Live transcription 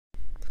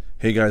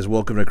Hey guys,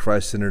 welcome to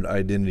Christ-Centered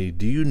Identity.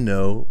 Do you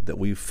know that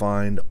we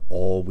find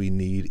all we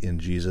need in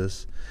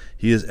Jesus?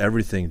 He is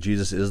everything.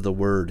 Jesus is the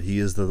Word. He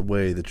is the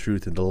way, the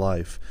truth, and the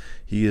life.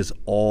 He is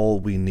all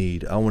we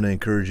need. I want to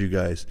encourage you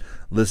guys,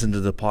 listen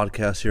to the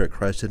podcast here at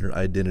Christ-Centered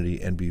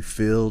Identity and be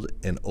filled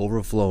and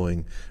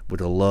overflowing with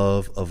the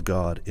love of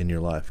God in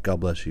your life. God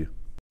bless you.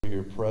 For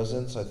your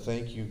presence, I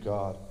thank you,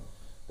 God,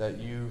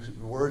 that your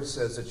Word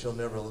says that you'll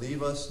never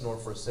leave us nor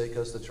forsake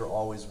us, that you're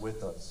always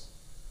with us.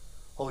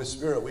 Holy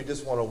Spirit, we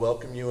just want to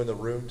welcome you in the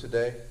room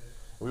today.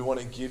 We want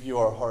to give you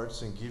our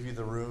hearts and give you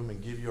the room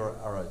and give you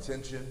our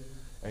attention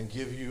and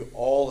give you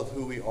all of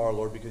who we are,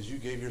 Lord, because you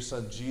gave your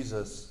Son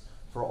Jesus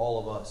for all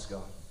of us,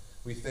 God.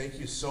 We thank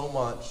you so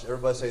much.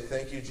 Everybody say,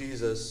 thank you,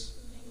 Jesus,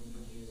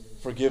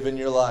 for giving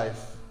your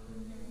life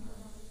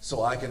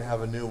so I can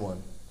have a new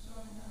one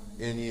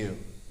in you.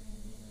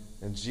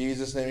 In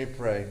Jesus' name we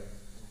pray.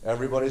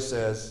 Everybody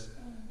says,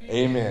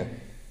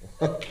 amen.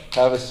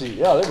 Have a seat.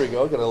 Yeah, there we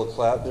go. Got a little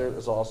clap there.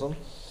 That's awesome.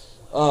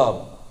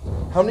 How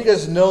many of you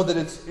guys know that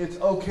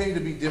it's okay to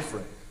be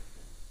different?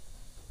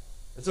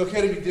 It's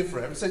okay to be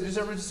different.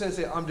 Everybody just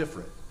say, I'm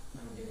different.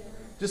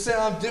 Just say,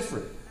 I'm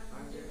different.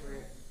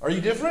 Are you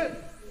different?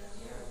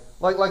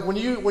 Like when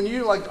you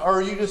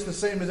are you just the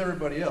same as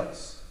everybody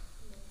else?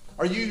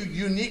 Are you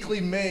uniquely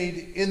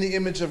made in the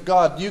image of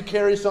God? Do you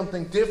carry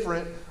something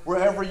different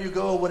wherever you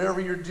go,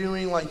 whatever you're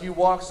doing? Like you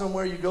walk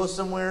somewhere, you go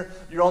somewhere,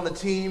 you're on the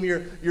team,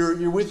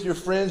 you're with your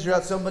friends, you're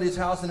at somebody's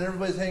house and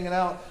everybody's hanging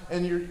out,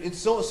 and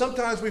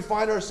sometimes we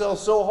find ourselves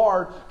so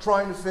hard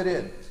trying to fit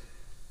in.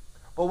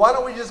 But why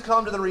don't we just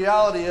come to the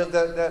reality of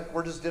that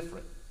we're just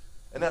different,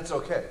 and that's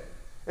okay.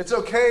 It's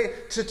okay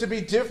to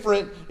be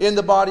different in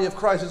the body of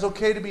Christ. It's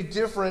okay to be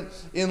different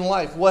in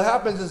life. What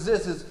happens is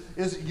this,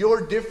 is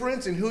your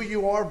difference in who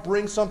you are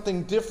brings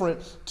something different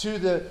to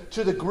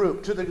the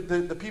group, to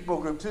the people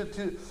group,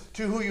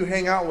 to who you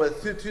hang out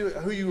with, to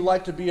who you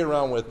like to be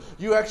around with.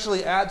 You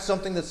actually add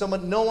something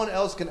that no one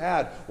else can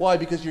add. Why?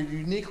 Because you're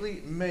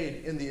uniquely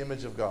made in the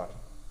image of God.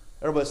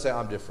 Everybody say,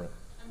 I'm different.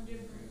 I'm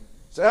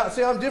different.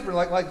 Say I'm different.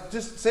 Like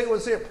just say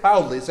it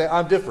proudly. Say,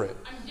 I'm different.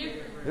 I'm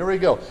different. There we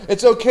go.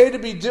 It's okay to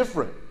be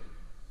different.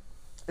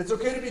 It's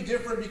okay to be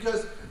different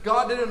because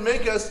God didn't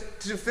make us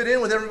to fit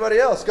in with everybody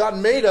else. God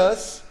made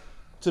us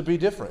to be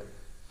different.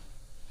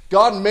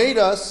 God made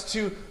us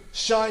to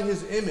shine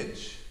His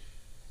image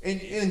in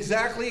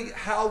exactly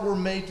how we're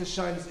made to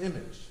shine His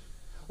image.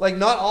 Like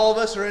not all of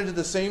us are into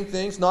the same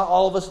things. Not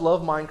all of us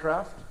love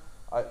Minecraft.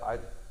 I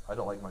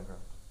don't like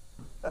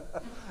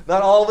Minecraft.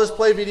 Not all of us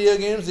play video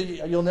games.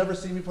 You'll never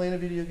see me playing a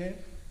video game.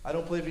 I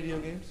don't play video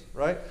games,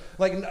 right?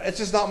 Like, it's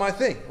just not my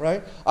thing,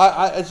 right?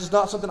 It's just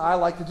not something I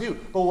like to do.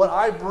 But what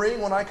I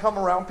bring when I come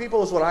around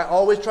people is what I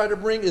always try to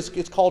bring is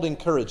it's called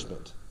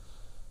encouragement.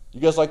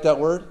 You guys like that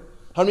word?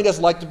 How many of you guys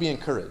like to be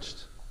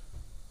encouraged?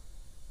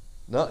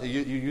 No,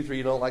 you three,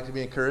 you don't like to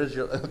be encouraged?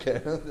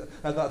 Okay,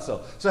 I thought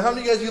so. So how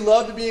many of you guys, you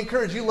love to be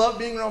encouraged? You love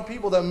being around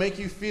people that make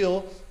you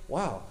feel,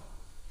 wow,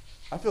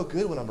 I feel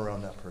good when I'm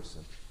around that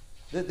person.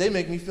 They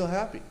make me feel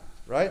happy,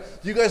 right?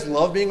 Do you guys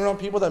love being around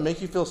people that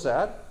make you feel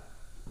sad?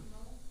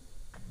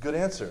 Good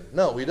answer.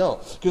 No, we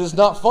don't. Because it's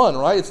not fun,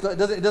 right? It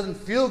doesn't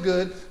feel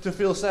good to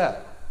feel sad.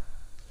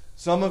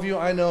 Some of you,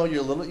 I know,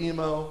 you're a little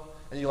emo,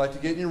 and you like to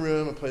get in your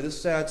room and play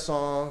this sad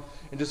song,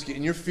 and just get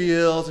in your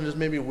feels, and just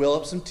maybe will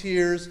up some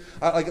tears.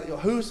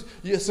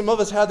 Some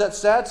of us had that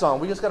sad song.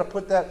 We just got to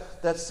put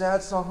that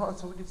sad song on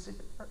so we can see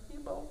our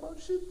emo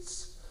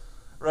emotions,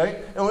 right?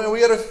 And we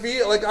got to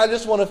feel, like, I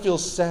just want to feel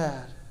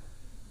sad.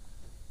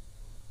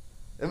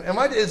 Am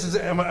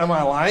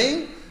I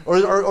lying?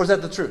 Or is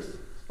that the truth?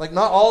 Like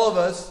not all of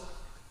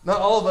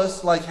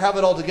us like have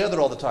it all together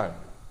all the time.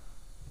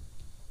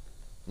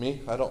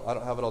 Me, I don't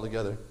have it all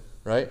together,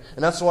 right?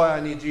 And that's why I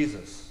need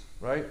Jesus,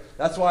 right?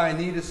 That's why I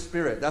need His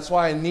Spirit. That's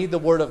why I need the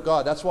Word of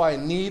God. That's why I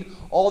need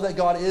all that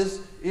God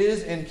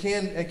is and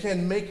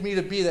can make me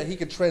to be, that He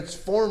can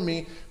transform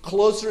me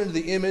closer into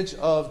the image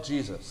of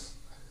Jesus.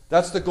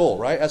 That's the goal,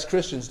 right? As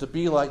Christians, to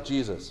be like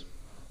Jesus.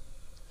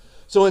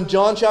 So in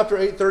John chapter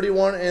 8,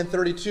 31 and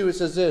 32, it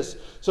says this.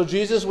 So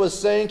Jesus was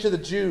saying to the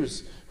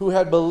Jews who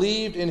had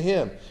believed in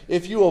Him,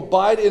 if you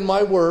abide in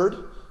my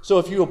word, so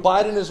if you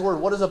abide in His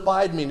word, what does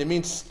abide mean? It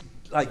means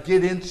like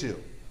get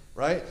into,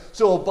 right?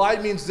 So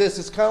abide means this.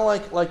 It's kind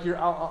of like you're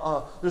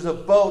there's a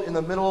boat in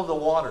the middle of the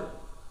water,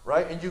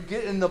 right? And you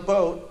get in the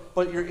boat,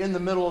 but you're in the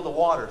middle of the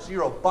water. So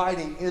you're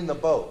abiding in the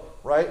boat,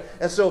 right?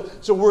 And so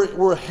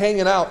we're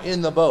hanging out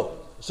in the boat.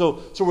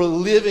 So we're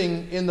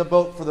living in the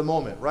boat for the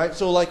moment, right?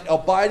 So like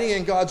abiding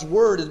in God's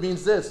word, it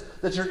means this,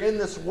 that you're in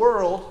this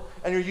world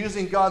and you're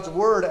using God's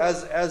word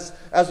as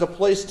a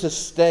place to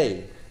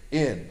stay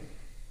in.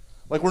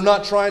 Like we're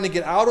not trying to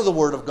get out of the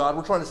word of God,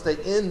 we're trying to stay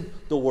in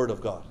the word of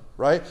God,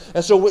 right?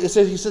 And so he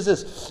says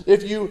this,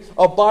 if you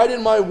abide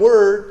in my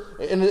word,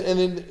 and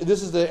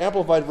this is the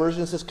Amplified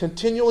Version, it says,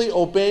 continually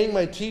obeying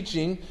my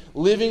teaching,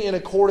 living in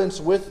accordance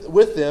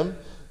with them,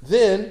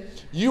 then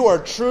you are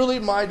truly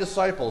my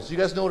disciples. You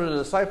guys know what a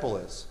disciple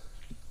is?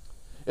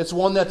 It's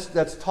one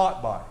that's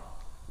taught by,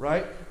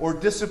 right? Or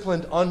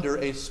disciplined under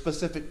a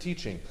specific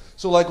teaching.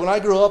 So like when I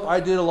grew up, I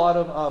did a lot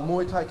of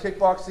Muay Thai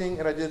kickboxing,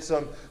 and I did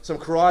some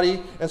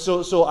karate. And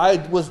so I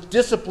was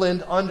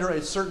disciplined under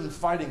a certain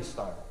fighting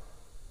style.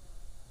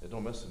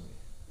 Don't mess with me.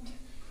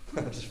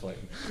 I'm just playing.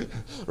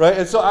 Right?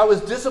 And so I was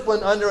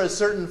disciplined under a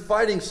certain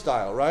fighting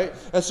style, right?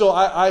 And so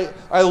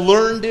I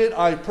learned it,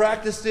 I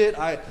practiced it,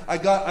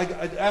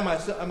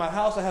 at my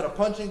house I had a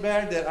punching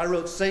bag that I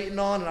wrote Satan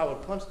on, and I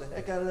would punch the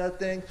heck out of that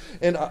thing.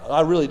 And I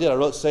really did. I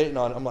wrote Satan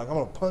on it. I'm like, I'm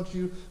going to punch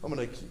you, I'm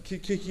going to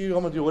kick you,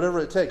 I'm going to do whatever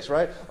it takes,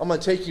 right? I'm going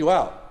to take you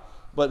out.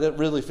 But it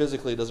really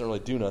physically doesn't really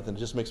do nothing. It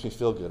just makes me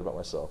feel good about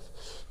myself.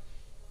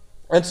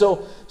 And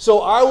so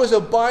I was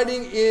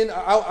abiding in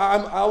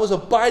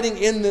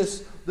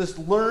this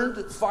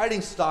learned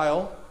fighting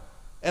style,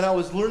 and I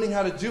was learning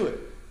how to do it,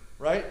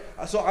 right?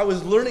 So I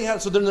was learning how to,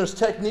 so then there's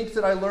techniques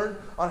that I learned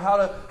on how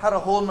to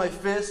hold my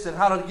fist and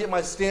how to get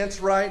my stance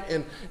right,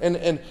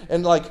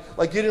 and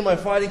like get in my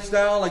fighting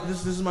style, like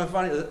this is my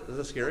fighting, is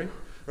that scary?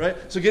 Right?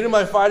 So get in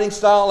my fighting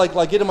style,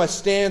 like get in my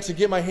stance and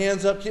get my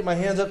hands up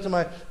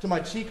to my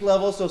cheek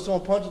level, so if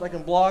someone punches I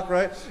can block,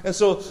 right? And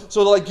so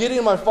like getting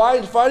in my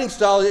fighting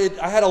style,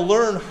 I had to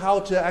learn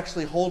how to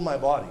actually hold my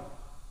body,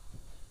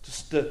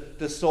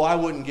 just so I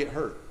wouldn't get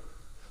hurt,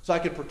 so I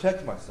could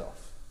protect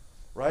myself,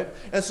 right?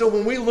 And so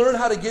when we learn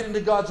how to get into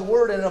God's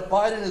Word and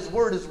abide in His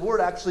Word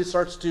actually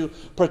starts to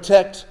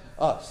protect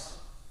us,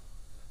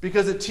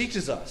 because it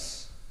teaches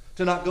us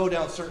to not go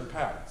down certain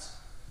paths,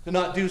 to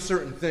not do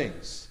certain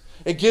things.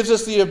 It gives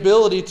us the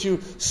ability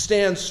to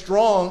stand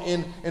strong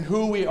in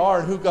who we are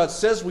and who God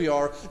says we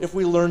are if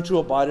we learn to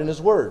abide in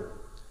His Word.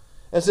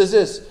 And it says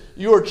this,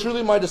 you are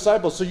truly my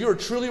disciples. So you are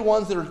truly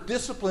ones that are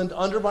disciplined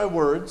under my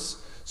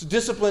words. So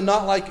discipline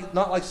not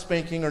like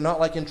spanking or not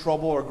like in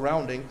trouble or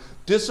grounding.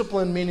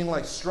 Discipline meaning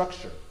like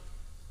structure,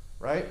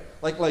 right?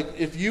 Like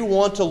if you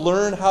want to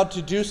learn how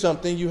to do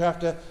something, you have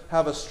to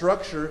have a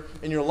structure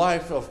in your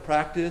life of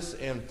practice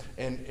and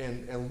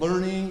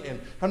learning.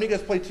 And how many of you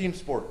guys play team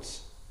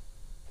sports?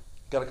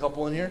 Got a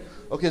couple in here?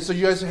 Okay, so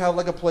you guys have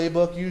like a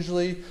playbook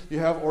usually. You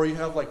have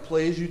like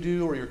plays you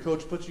do, or your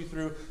coach puts you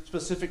through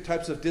specific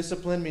types of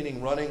discipline,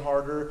 meaning running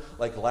harder,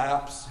 like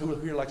laps. Who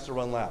here likes to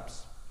run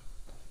laps?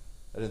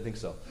 I didn't think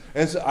so.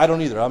 And so I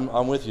don't either.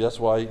 I'm with you. That's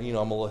why I'm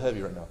a little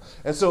heavy right now.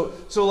 And so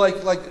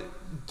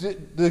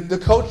the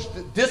coach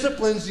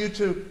disciplines you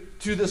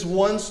to this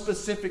one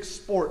specific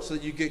sport so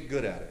that you get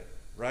good at it,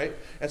 right?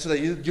 And so that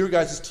your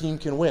guys' team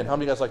can win. How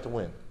many of you guys like to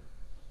win?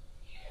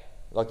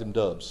 Like them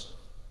dubs.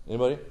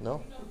 Anybody?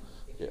 No?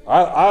 Yeah.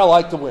 I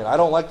like to win. I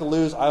don't like to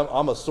lose.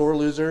 I'm a sore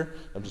loser.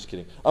 I'm just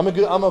kidding. I'm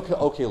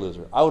okay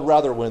loser. I would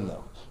rather win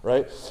though,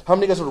 right? How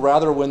many of you guys would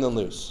rather win than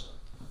lose?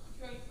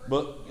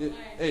 But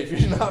hey, if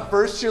you're not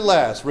first, you're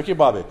last. Ricky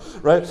Bobby,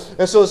 right?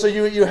 And so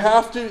you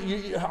have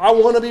to. I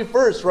want to be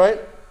first, right?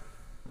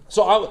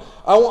 So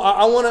I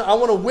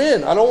want to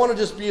win. I don't want to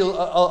just be a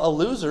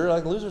loser.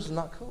 Like losers is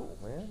not cool,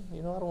 man. I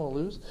don't want to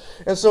lose.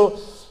 And so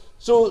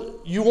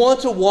you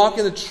want to walk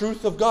in the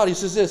truth of God. He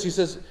says this. He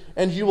says,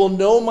 and you will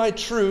know my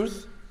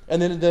truth.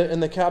 And then in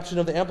the caption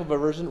of the Amplified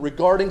Version,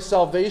 regarding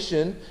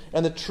salvation,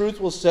 and the truth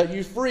will set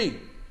you free.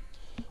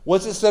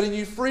 What's it setting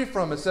you free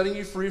from? It's setting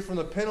you free from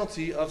the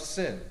penalty of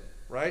sin,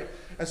 right?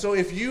 And so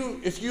if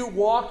you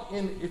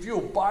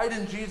abide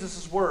in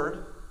Jesus'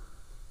 Word,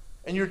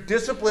 and you're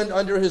disciplined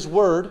under His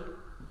Word,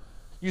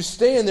 you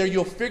stay in there,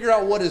 you'll figure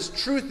out what His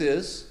truth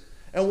is,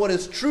 and what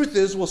His truth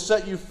is will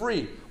set you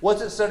free.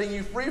 What's it setting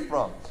you free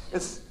from?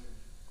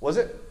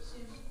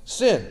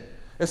 Sin.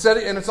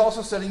 It's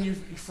also setting you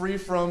free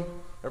from,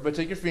 everybody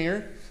take your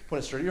finger,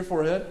 point it straight to your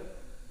forehead,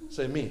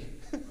 say me.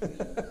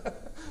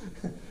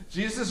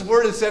 Jesus'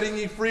 Word is setting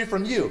me free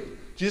from you.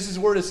 Jesus'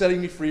 Word is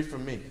setting me free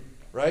from me.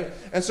 Right?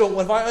 And so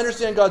if I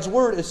understand God's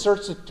Word, it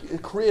starts to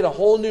create a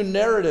whole new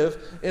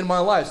narrative in my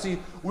life. See,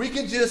 we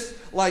can just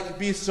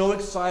be so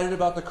excited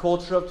about the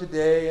culture of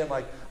today and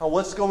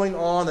what's going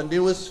on, the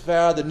newest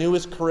fad, the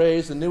newest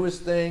craze, the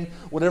newest thing,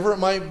 whatever it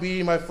might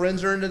be. My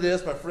friends are into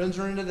this, my friends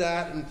are into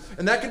that,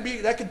 and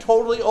that could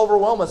totally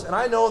overwhelm us. And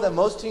I know that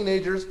most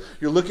teenagers,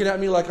 you're looking at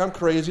me like I'm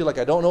crazy, like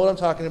I don't know what I'm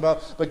talking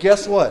about. But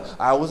guess what?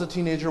 I was a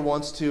teenager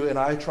once too, and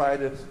I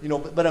tried to,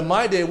 but in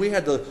my day we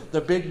had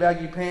the big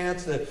baggy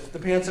pants, the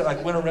pants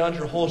that went around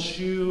your whole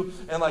shoe,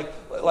 and I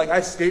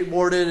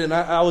skateboarded, and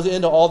I was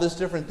into all these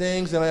different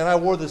things, and I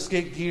wore the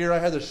skate gear. I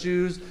had the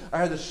shoes, I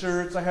had the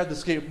shirts, I had the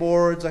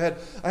skateboards,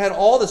 I had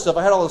all this stuff.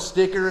 I had all the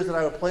stickers that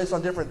I would place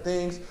on different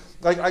things.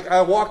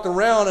 I walked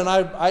around and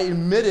I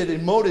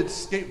emoted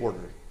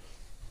skateboarder.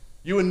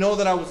 You would know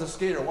that I was a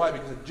skater. Why?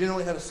 Because I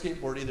generally had a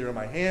skateboard either in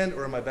my hand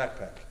or in my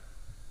backpack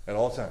at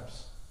all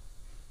times.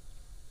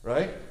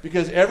 Right?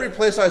 Because every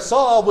place I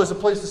saw was a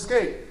place to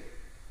skate.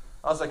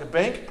 I was like, a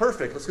bank?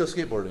 Perfect. Let's go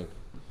skateboarding.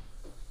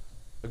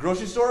 A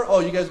grocery store? Oh,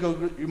 you guys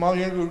go, your mom,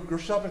 you're going to go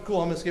grocery shopping?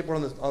 Cool, I'm going to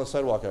skateboard on the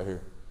sidewalk out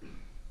here.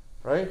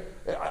 Right?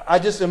 I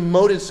just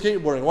emoted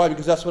skateboarding. Why?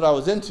 Because that's what I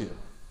was into.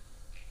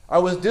 I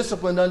was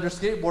disciplined under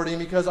skateboarding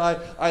because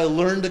I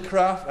learned the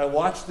craft. I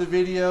watched the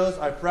videos.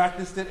 I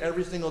practiced it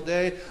every single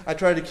day. I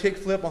tried to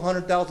kickflip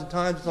 100,000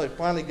 times until I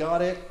finally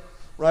got it.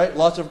 right?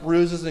 Lots of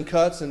bruises and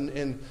cuts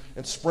and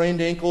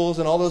sprained ankles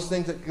and all those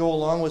things that go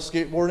along with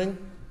skateboarding.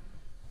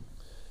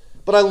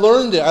 But I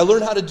learned it. I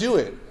learned how to do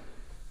it,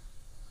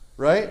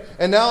 right?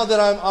 And now that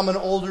I'm an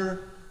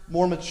older,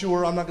 more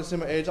mature, I'm not going to say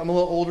my age, I'm a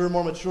little older,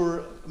 more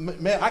mature,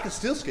 man, I can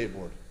still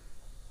skateboard.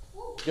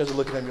 You guys are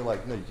looking at me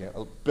like, no, you can't.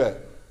 Oh,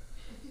 bet.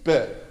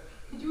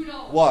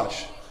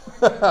 Watch.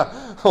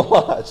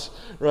 Watch,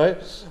 right?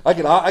 I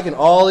can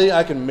ollie,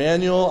 I can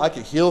manual, I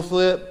can heel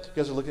flip.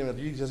 You guys are looking at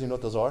me. You guys even know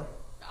what those are?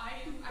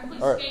 I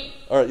play skate.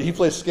 All right, he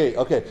plays skate.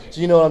 Okay,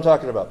 so you know what I'm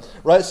talking about,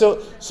 right?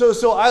 So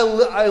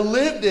I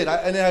lived it,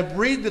 and I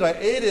breathed it, I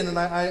ate it, and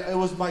it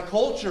was my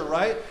culture,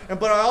 right?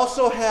 But I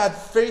also had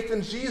faith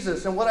in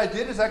Jesus, and what I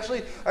did is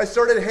actually I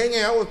started hanging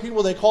out with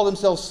people. They call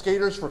themselves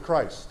skaters for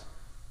Christ.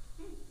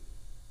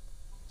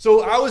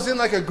 So I was in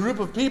like a group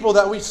of people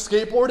that we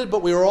skateboarded,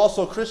 but we were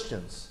also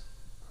Christians.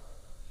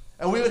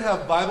 And we would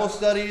have Bible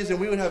studies, and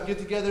we would have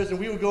get-togethers, and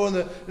we would go in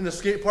the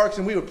skate parks,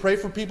 and we would pray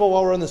for people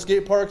while we're in the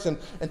skate parks and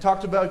talk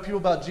to people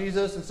about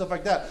Jesus and stuff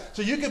like that.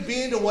 So you could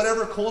be into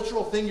whatever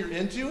cultural thing you're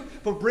into,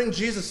 but bring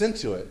Jesus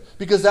into it,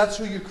 because that's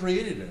who you're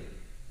created in.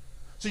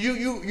 So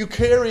you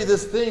carry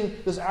this thing,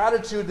 this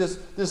attitude,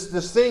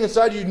 this thing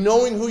inside you,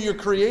 knowing who your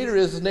creator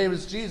is. His name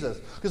is Jesus.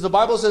 Because the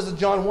Bible says in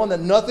John 1 that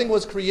nothing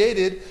was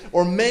created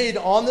or made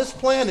on this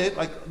planet,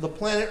 like the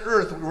planet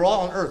Earth. We're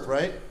all on Earth,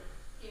 right?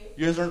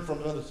 You guys aren't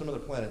from some other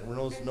planet. We're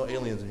no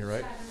aliens in here,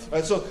 right? All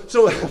right, so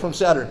from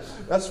Saturn.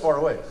 That's far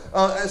away.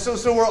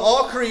 So we're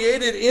all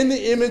created in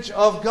the image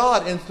of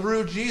God and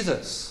through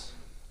Jesus.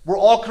 We're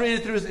all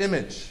created through his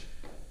image.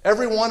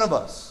 Every one of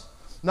us.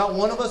 Not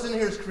one of us in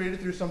here is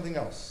created through something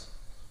else.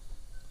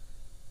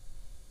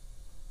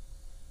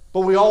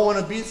 But we all want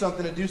to be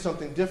something and do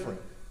something different.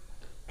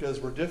 Because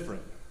we're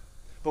different.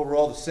 But we're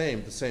all the same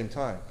at the same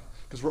time.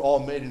 Because we're all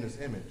made in his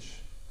image.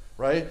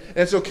 Right? And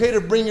it's okay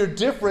to bring your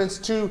difference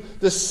to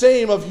the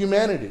same of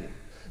humanity.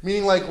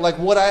 Meaning like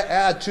what I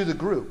add to the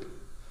group.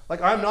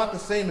 Like I'm not the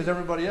same as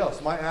everybody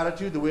else. My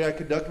attitude, the way I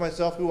conduct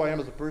myself, who I am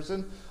as a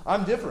person,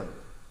 I'm different.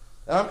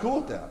 And I'm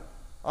cool with that.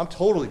 I'm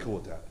totally cool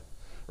with that.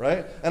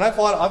 Right? And I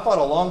fought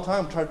a long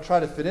time to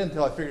try to fit in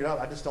until I figured out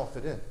I just don't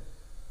fit in.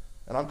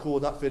 And I'm cool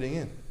with not fitting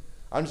in.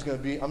 I'm just gonna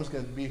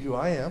be who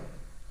I am.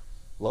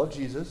 Love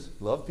Jesus,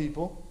 love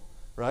people,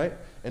 right?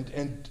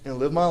 And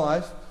live my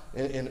life.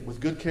 And with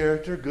good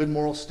character, good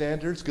moral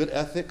standards, good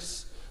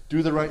ethics,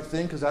 do the right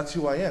thing because that's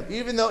who I am.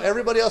 Even though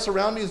everybody else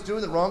around me is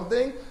doing the wrong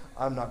thing,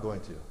 I'm not going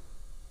to.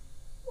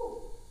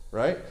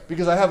 Right?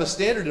 Because I have a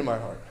standard in my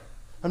heart.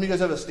 How many of you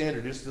guys have a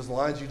standard? Just those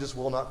lines you just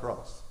will not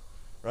cross.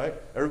 Right?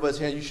 Everybody's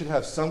hand, you should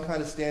have some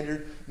kind of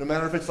standard, no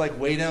matter if it's like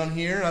way down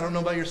here, I don't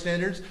know about your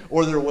standards,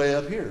 or they're way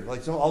up here.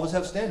 Like some always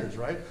have standards,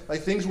 right?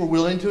 Like things we're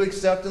willing to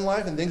accept in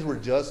life and things we're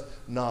just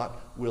not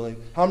willing.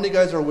 How many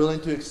guys are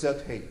willing to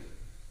accept hate?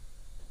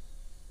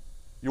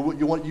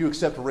 You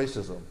accept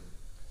racism.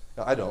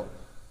 No, I don't.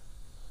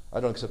 I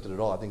don't accept it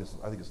at all. I think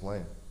it's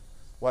lame.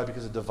 Why?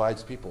 Because it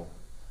divides people,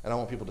 and I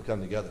want people to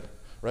come together,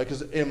 right?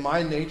 Because in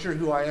my nature,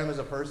 who I am as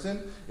a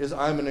person is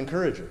I'm an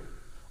encourager.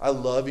 I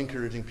love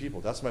encouraging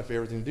people. That's my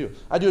favorite thing to do.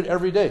 I do it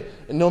every day,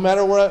 and no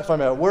matter where, if I'm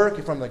at work,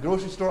 if I'm at the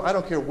grocery store, I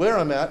don't care where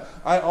I'm at.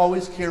 I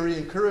always carry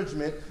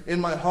encouragement in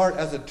my heart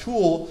as a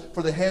tool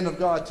for the hand of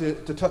God to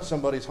touch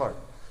somebody's heart,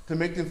 to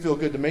make them feel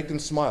good, to make them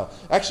smile.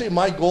 Actually,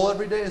 my goal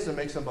every day is to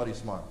make somebody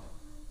smile.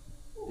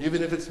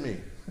 Even if it's me.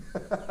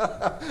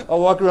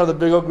 I'll walk around with a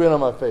big old grin on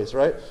my face,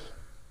 right?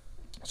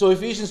 So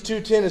Ephesians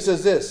 2:10, it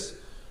says this.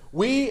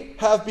 We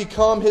have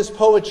become his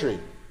poetry.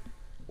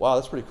 Wow,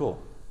 that's pretty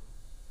cool.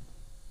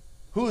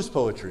 Whose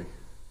poetry?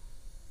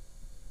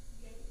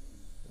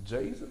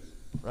 Jesus,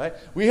 right?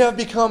 We have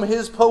become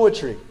his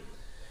poetry.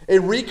 A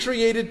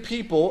recreated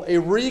people, a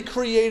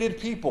recreated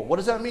people. What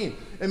does that mean?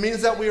 It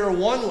means that we are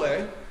one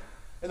way.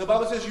 And the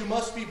Bible says you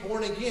must be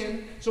born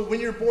again. So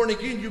when you're born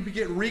again, you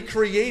get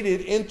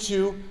recreated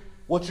into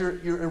what your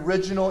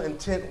original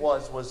intent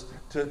was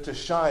to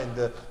shine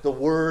the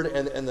word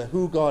and the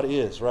who God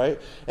is, right?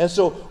 And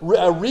so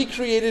a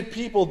recreated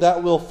people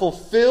that will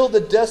fulfill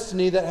the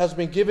destiny that has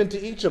been given to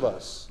each of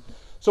us.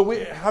 So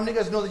how many of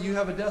you guys know that you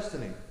have a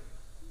destiny?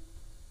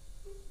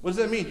 What does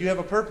that mean? You have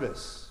a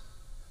purpose.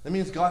 That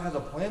means God has a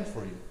plan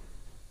for you.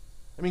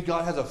 I mean,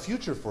 God has a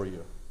future for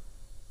you.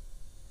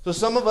 So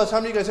some of us, how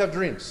many of you guys have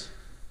dreams?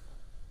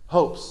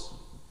 Hopes.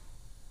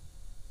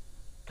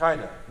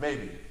 Kinda,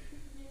 maybe.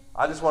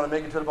 I just want to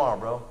make it to tomorrow,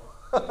 bro.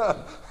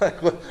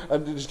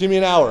 Just give me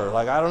an hour.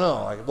 Like, I don't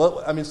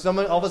know. Some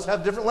of us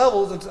have different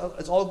levels.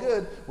 It's all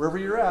good wherever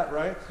you're at,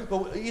 right?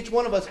 But each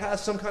one of us has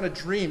some kind of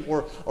dream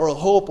or a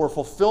hope or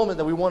fulfillment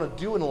that we want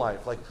to do in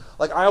life.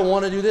 Like I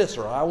want to do this,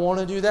 or I want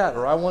to do that,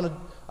 or I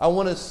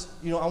want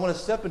to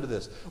step into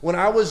this. When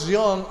I was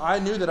young, I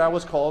knew that I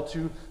was called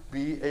to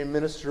be a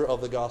minister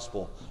of the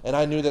gospel, and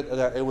I knew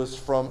that it was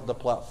from the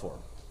platform.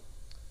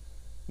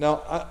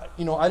 Now,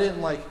 I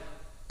didn't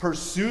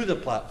pursue the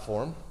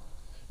platform,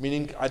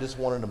 meaning I just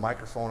wanted a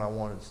microphone, I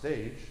wanted a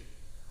stage.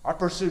 I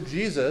pursued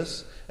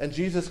Jesus, and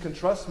Jesus can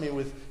trust me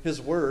with his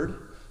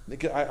word.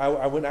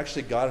 I went and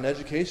actually got an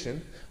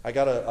education. I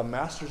got a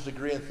master's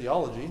degree in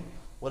theology,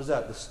 What is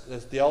that? The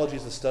theology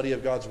is the study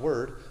of God's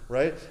word,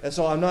 right? And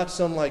so I'm not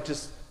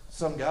just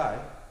some guy,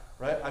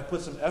 right? I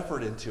put some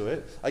effort into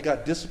it. I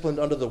got disciplined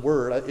under the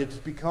word. It's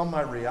become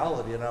my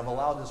reality, and I've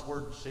allowed this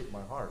word to shape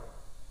my heart.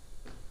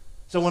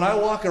 So when I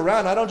walk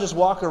around, I don't just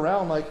walk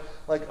around like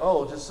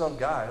oh, just some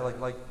guy.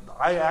 Like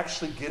I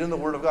actually get in the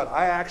Word of God.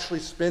 I actually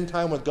spend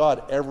time with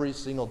God every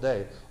single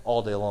day,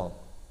 all day long.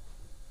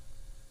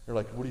 You're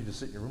like, what do you just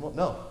sit in your room?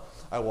 No.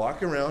 I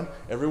walk around.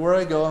 Everywhere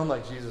I go, I'm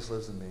like, Jesus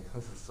lives in me.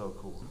 This is so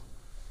cool.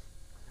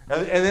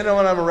 And then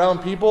when I'm around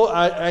people,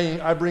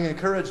 I bring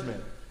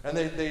encouragement. And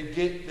they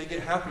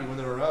get happy when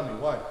they're around me.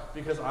 Why?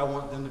 Because I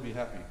want them to be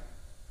happy.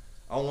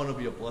 I want to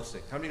be a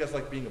blessing. How many of you guys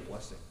like being a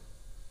blessing?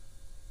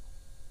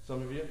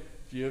 Some of you?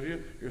 A few of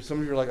you? Some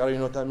of you are like, I don't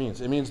even know what that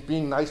means. It means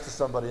being nice to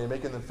somebody and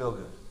making them feel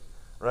good.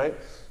 Right?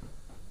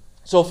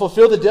 So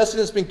fulfill the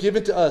destiny that's been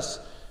given to us.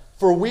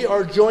 For we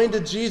are joined to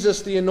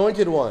Jesus, the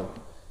Anointed One.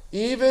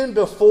 Even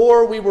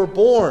before we were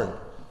born,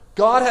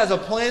 God has a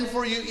plan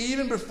for you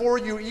even before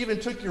you even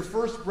took your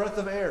first breath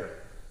of air.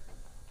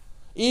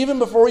 Even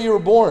before you were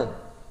born.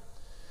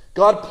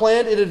 God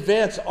planned in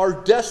advance our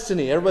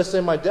destiny. Everybody say,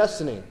 my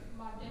destiny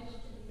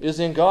is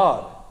in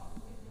God.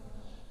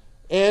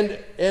 And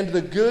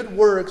the good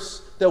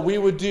works that we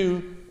would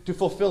do to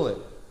fulfill it.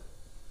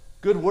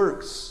 Good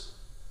works.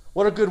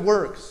 What are good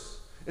works?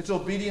 It's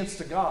obedience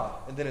to God,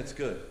 and then it's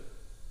good.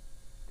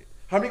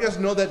 How many of you guys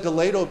know that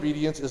delayed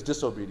obedience is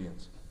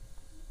disobedience?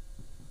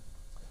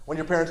 When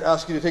your parents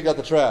ask you to take out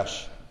the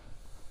trash,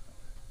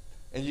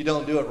 and you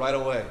don't do it right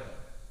away,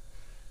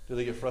 do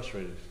they get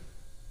frustrated?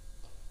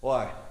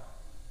 Why?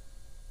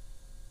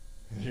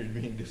 You're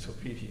being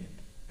disobedient.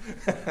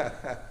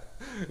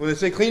 When they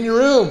say, clean your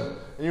room,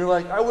 and you're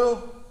like, I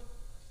will.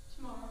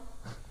 Tomorrow.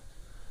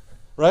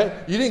 Right?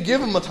 You didn't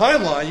give them a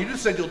timeline. You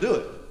just said you'll do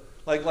it.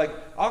 Like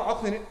I'll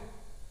clean it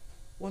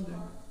one day.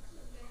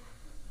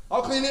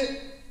 I'll clean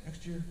it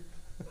next year.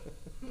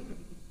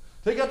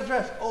 Take out the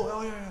trash.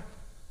 Oh yeah.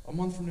 A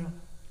month from now.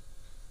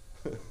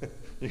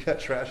 You got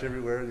trash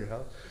everywhere in your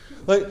house.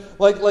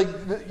 Like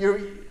your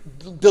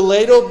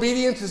delayed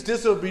obedience is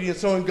disobedience.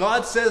 So when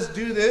God says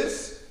do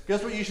this,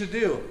 guess what you should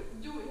do?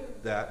 Do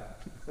it. That.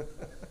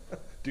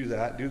 Do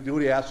that. Do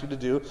what he asks you to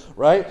do.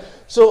 Right?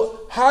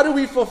 So how do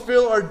we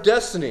fulfill our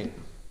destiny?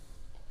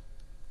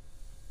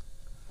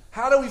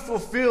 How do we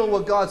fulfill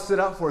what God set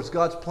out for us,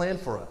 God's plan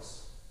for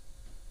us?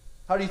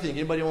 How do you think?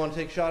 Anybody want to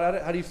take a shot at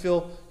it? How do you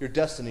feel your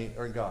destiny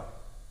are in God?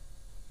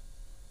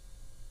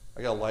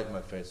 I got a light in my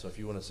face, so if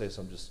you want to say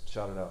something, just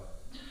shout it out.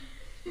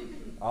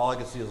 All I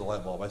can see is a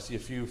light bulb. I see a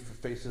few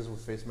faces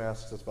with face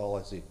masks. That's about all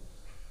I see.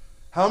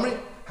 How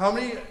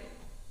many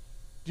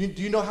do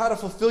you know how to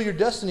fulfill your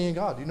destiny in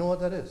God? Do you know what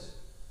that is?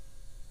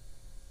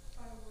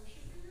 By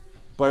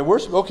worship. By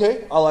worship?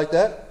 Okay, I like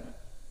that.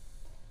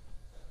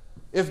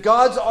 If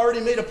God's already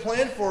made a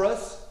plan for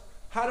us,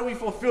 how do we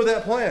fulfill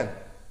that plan?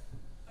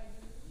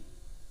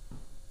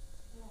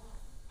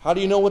 How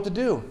do you know what to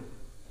do?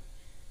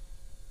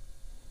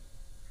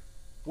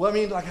 Well, I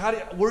mean,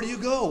 where do you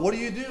go? What do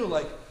you do?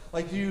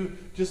 Like do you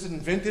just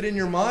invent it in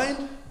your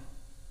mind?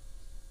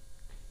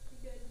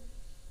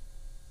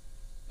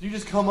 Do you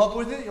just come up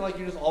with it?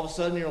 You're just all of a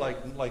sudden you're like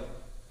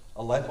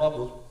a light bulb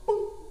goes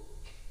boom,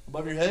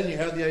 above your head and you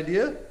have the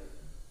idea?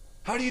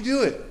 How do you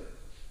do it?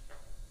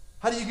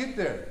 How do you get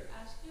there?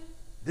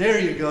 There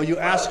you go. You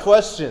ask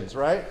questions,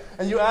 right?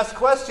 And you ask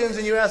questions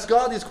and you ask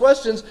God these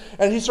questions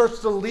and he starts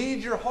to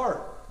lead your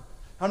heart.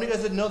 How many of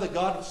you guys know that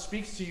God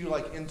speaks to you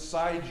like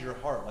inside your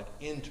heart, like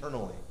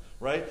internally,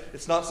 right?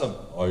 It's not some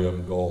I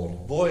am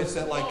God voice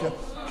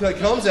that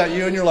comes at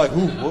you and you're like,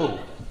 ooh, whoa.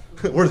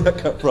 Where did that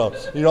come from?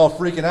 You're all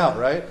freaking out,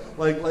 right?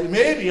 Like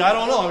maybe, I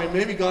don't know. I mean,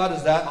 maybe God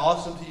is that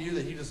awesome to you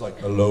that he just like,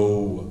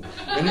 hello.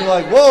 And you're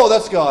like, whoa,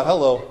 that's God.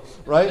 Hello.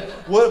 Right?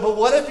 But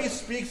what if he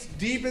speaks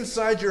deep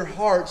inside your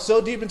heart,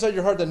 so deep inside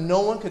your heart that no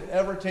one could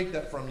ever take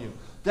that from you?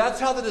 That's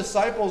how the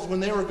disciples, when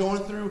they were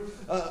going through,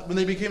 when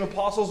they became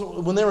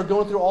apostles, when they were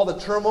going through all the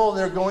turmoil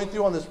they were going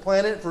through on this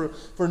planet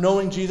for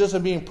knowing Jesus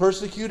and being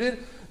persecuted,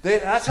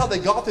 that's how they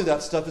got through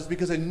that stuff, is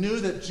because they knew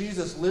that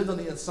Jesus lived on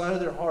the inside of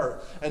their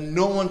heart, and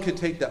no one could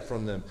take that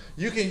from them.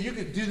 You could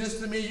do this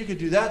to me, you could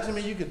do that to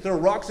me, you could throw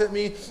rocks at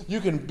me, you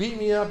can beat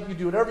me up, you can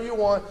do whatever you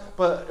want,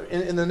 but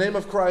in the name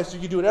of Christ, you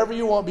can do whatever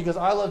you want because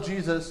I love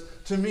Jesus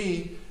to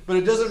me, but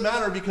it doesn't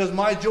matter because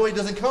my joy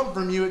doesn't come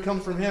from you, it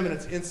comes from him, and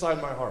it's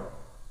inside my heart.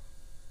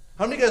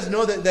 How many of you guys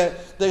know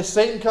that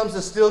Satan comes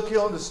to steal,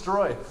 kill, and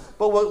destroy?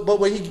 But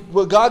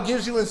what God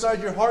gives you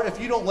inside your heart,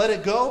 if you don't let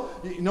it go,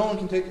 no one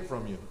can take it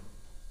from you.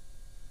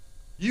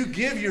 You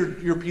give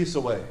your peace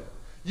away.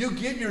 You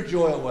give your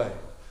joy away.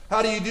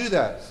 How do you do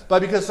that?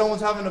 Because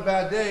someone's having a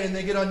bad day and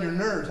they get on your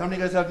nerves. How many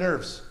of you guys have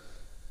nerves?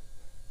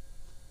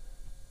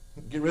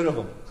 Get rid of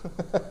them.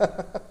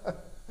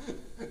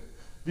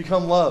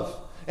 Become love.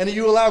 And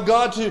you allow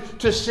God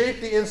to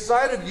shape the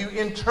inside of you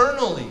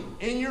internally,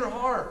 in your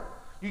heart.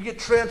 You get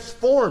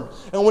transformed.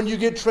 And when you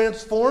get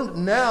transformed,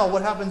 now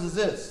what happens is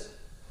this.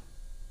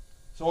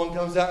 Someone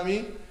comes at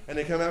me and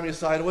they come at me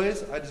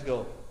sideways. I just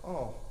go,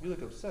 oh, you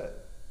look upset.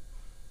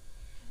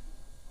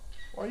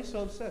 Why are you so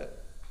upset?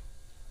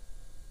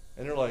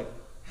 And they're like,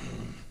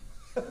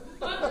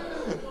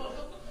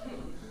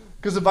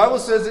 because the Bible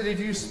says that if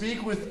you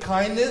speak with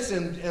kindness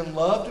and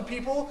love to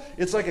people,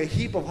 it's like a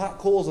heap of hot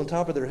coals on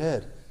top of their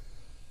head.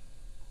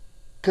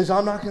 Because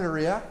I'm not going to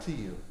react to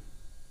you.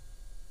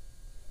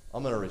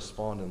 I'm going to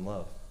respond in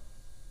love.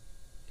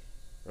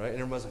 Right? And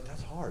everyone's like,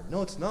 that's hard.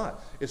 No, it's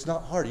not. It's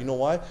not hard. You know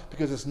why?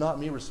 Because it's not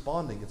me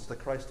responding. It's the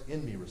Christ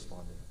in me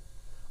responding.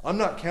 I'm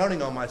not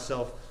counting on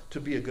myself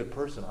to be a good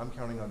person. I'm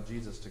counting on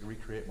Jesus to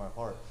recreate my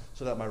heart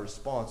so that my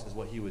response is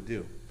what he would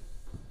do.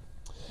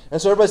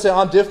 And so everybody say,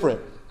 I'm different.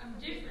 I'm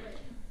different.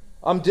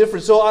 I'm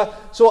different. So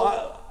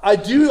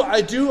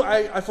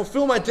I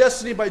fulfill my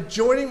destiny by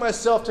joining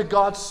myself to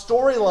God's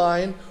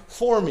storyline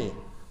for me.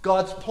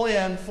 God's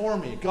plan for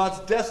me. God's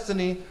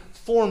destiny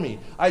for me.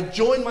 I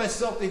join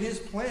myself to his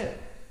plan.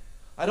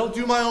 I don't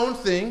do my own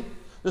thing.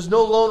 There's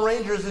no Lone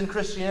Rangers in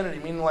Christianity,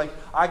 meaning like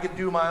I could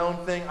do my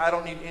own thing. I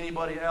don't need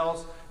anybody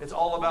else. It's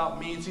all about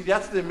me. See,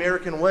 that's the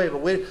American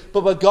way.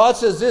 But God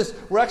says this,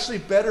 we're actually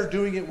better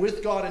doing it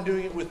with God and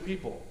doing it with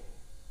people.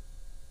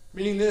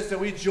 Meaning this, that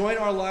we join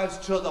our lives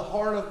to the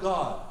heart of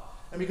God.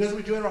 And because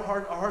we join our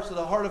hearts to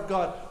the heart of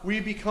God,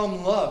 we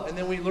become love. And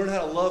then we learn how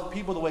to love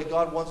people the way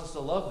God wants us to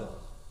love them.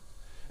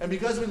 And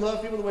because we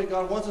love people the way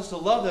God wants us to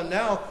love them,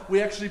 now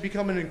we actually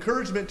become an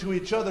encouragement to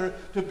each other,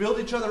 to build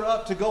each other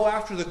up, to go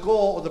after the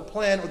goal or the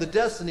plan or the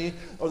destiny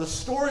or the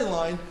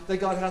storyline that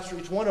God has for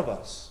each one of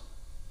us.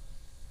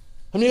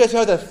 How many of you guys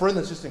have that friend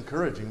that's just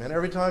encouraging, man?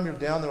 Every time you're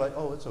down, they're like,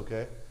 oh, it's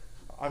okay.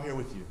 I'm here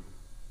with you.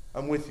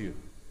 I'm with you.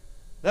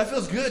 That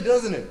feels good,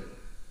 doesn't it?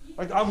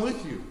 Like, I'm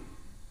with you.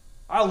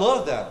 I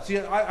love that. See,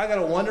 I got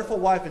a wonderful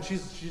wife, and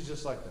she's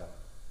just like that.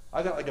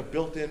 I got like a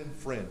built-in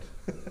friend.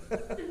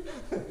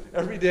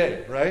 Every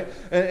day, right?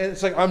 And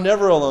it's like, I'm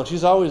never alone.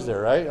 She's always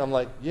there, right? I'm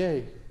like,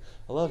 yay,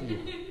 I love you.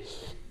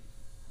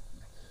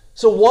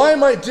 So why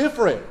am I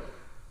different?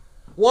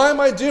 Why am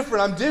I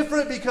different? I'm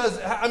different because,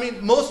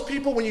 most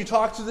people, when you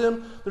talk to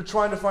them, they're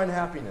trying to find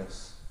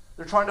happiness.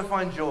 They're trying to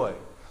find joy.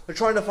 They're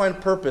trying to find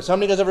purpose. How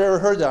many of you guys have ever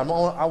heard that?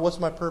 What's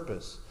my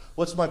purpose?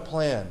 What's my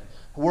plan?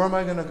 Where am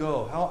I going to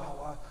go?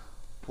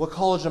 What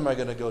college am I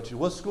going to go to?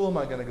 What school am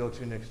I going to go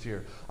to next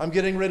year? I'm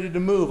getting ready to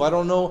move. I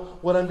don't know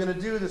what I'm going to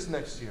do this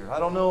next year. I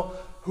don't know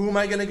who am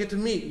I going to get to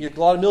meet. You have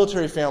a lot of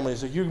military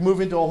families. If you move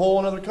into a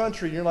whole other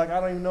country, and you're like, I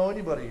don't even know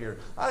anybody here.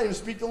 I don't even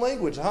speak the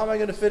language. How am I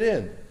going to fit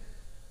in?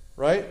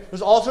 Right?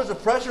 There's all sorts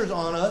of pressures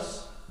on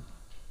us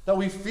that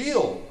we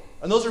feel.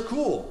 And those are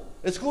cool.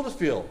 It's cool to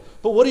feel.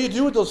 But what do you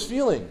do with those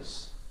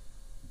feelings?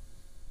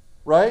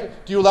 Right?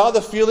 Do you allow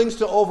the feelings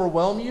to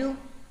overwhelm you?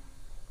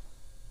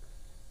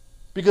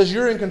 Because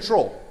you're in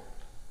control.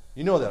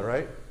 You know that,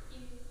 right?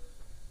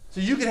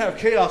 So you can have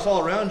chaos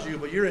all around you,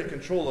 but you're in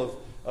control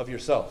of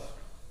yourself.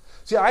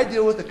 See, I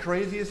deal with the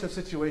craziest of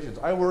situations.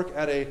 I work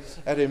at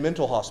a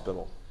mental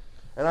hospital.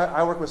 And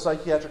I work with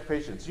psychiatric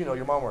patients. You know,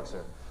 your mom works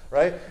there,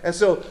 right? And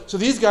so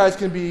these guys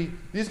can be,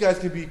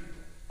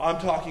 I'm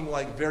talking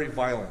like very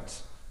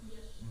violent.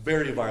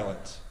 Very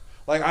violent.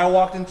 Like I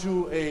walked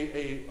into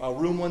a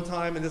room one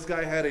time and this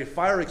guy had a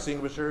fire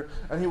extinguisher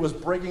and he was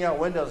breaking out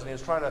windows and he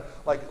was trying to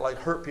like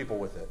hurt people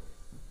with it.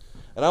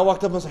 And I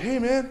walked up and I was like, hey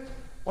man,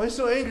 why are you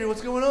so angry?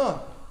 What's going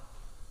on?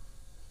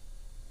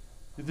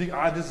 You think,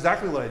 this is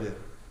exactly what I did.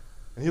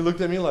 And he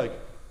looked at me like,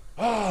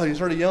 he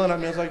started yelling at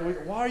me. I was like,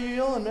 why are you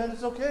yelling, man?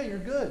 It's okay, you're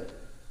good.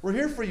 We're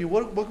here for you.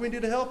 What can we do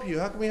to help you?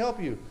 How can we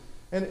help you?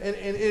 And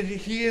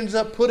he ends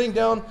up putting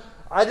down,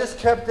 I just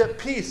kept at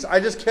peace. I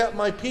just kept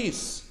my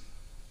peace.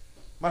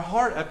 My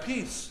heart at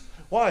peace.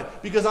 Why?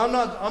 Because I'm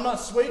not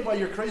swayed by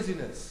your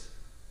craziness.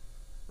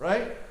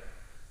 Right?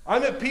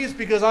 I'm at peace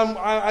because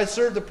I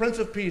serve the Prince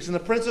of Peace. And the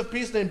Prince of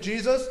Peace named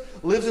Jesus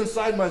lives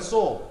inside my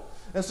soul.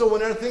 And so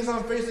when there are things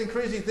I'm facing,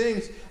 crazy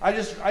things, I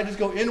just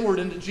go inward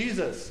into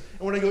Jesus.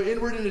 And when I go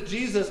inward into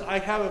Jesus, I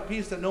have a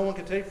peace that no one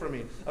can take from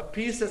me. A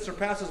peace that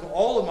surpasses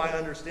all of my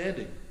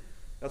understanding.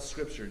 That's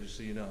scripture, just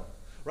so you know.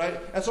 Right?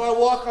 And so I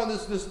walk on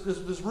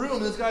this room,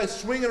 and this guy is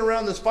swinging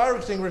around this fire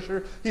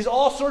extinguisher. He's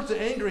all sorts of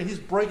angry. He's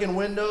breaking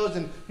windows,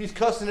 and he's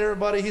cussing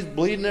everybody. He's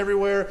bleeding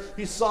everywhere.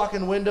 He's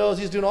socking windows.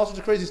 He's doing all sorts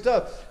of crazy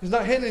stuff. He's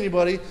not hitting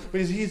anybody,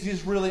 but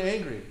he's really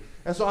angry.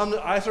 And so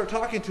I start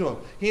talking to him.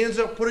 He ends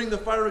up putting the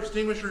fire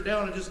extinguisher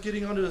down and just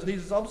getting onto his knees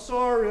and says,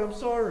 I'm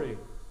sorry.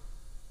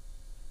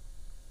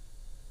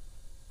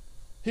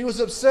 He was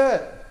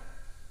upset.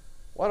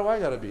 Why do I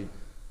got to be?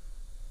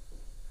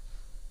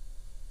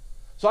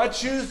 So I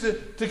choose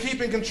to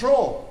keep in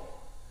control.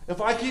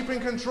 If I keep in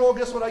control,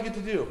 guess what I get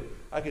to do?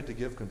 I get to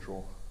give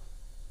control.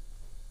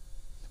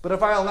 But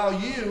if I allow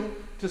you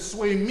to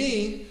sway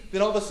me,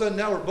 then all of a sudden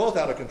now we're both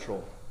out of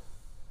control.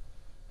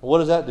 What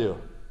does that do?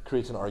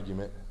 Creates an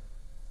argument.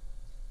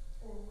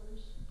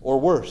 Or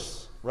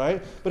worse,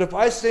 right? But if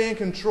I stay in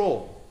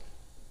control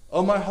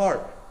of my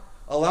heart,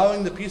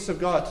 allowing the peace of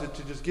God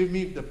to just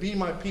to be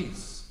my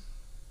peace,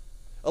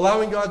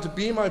 allowing God to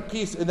be my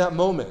peace in that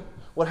moment,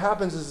 what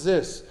happens is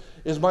this,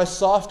 is my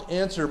soft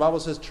answer, the Bible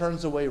says,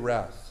 turns away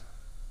wrath.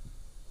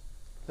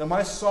 Now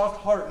my soft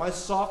heart, my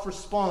soft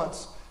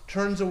response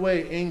turns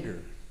away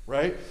anger.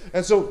 right?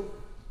 And so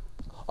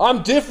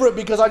I'm different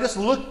because I just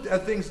looked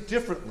at things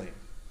differently,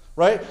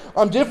 right?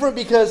 I'm different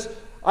because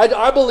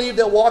I believe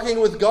that walking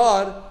with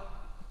God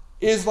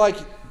is like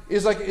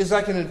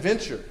an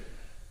adventure.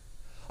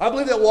 I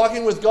believe that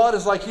walking with God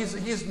is like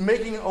He's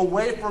making a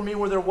way for me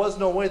where there was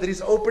no way, that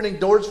He's opening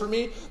doors for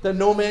me that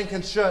no man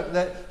can shut,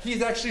 that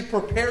He's actually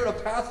prepared a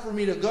path for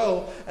me to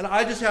go, and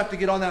I just have to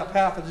get on that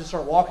path and just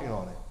start walking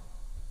on it.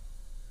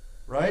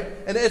 Right?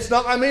 And it's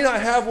not, I may not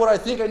have what I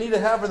think I need to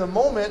have in the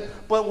moment,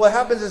 but what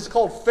happens is it's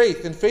called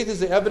faith. And faith is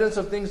the evidence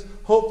of things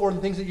hoped for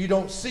and things that you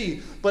don't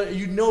see. But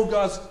you know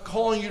God's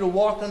calling you to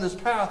walk down this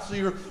path. So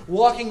you're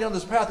walking down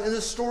this path in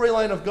this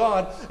storyline of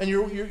God, and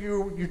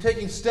you're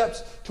taking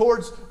steps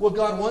towards what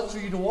God wants for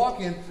you to walk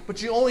in.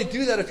 But you only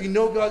do that if you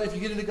know God, if you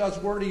get into God's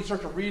Word and you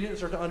start to read it and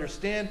start to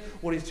understand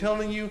what He's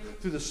telling you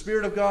through the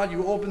Spirit of God.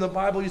 You open the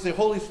Bible, you say,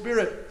 Holy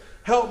Spirit,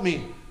 help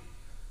me.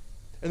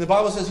 And the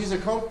Bible says He's a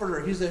comforter,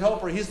 He's the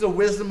helper, He's the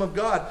wisdom of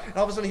God. And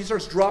all of a sudden He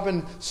starts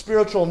dropping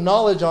spiritual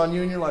knowledge on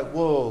you, and you're like,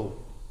 whoa,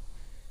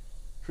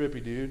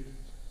 trippy, dude. And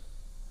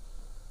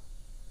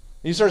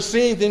you start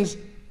seeing things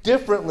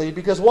differently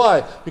because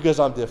why? Because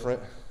I'm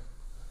different.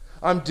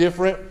 I'm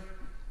different.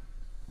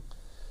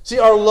 See,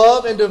 our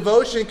love and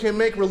devotion can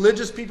make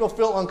religious people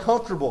feel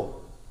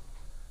uncomfortable.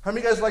 How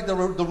many of you guys like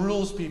the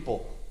rules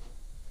people?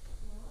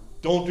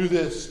 Don't do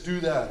this,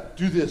 do that,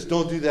 do this,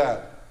 don't do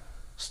that.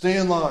 Stay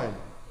in line.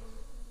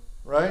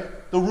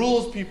 Right? The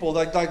rules people,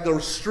 like the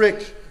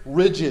strict,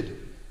 rigid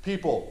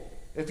people.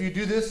 If you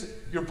do this,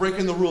 you're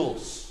breaking the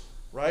rules.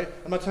 Right?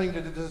 I'm not telling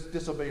you to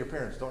disobey your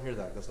parents. Don't hear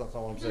that. That's not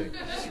what I'm saying.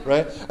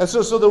 Right? And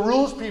so the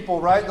rules people,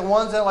 right? The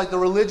ones that like the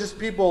religious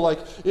people, like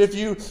if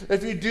you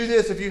do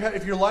this,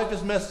 if your life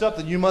is messed up,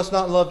 then you must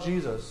not love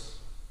Jesus.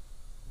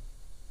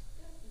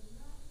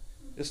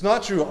 It's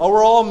not true.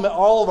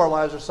 All of our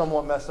lives are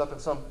somewhat messed up in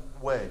some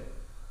way.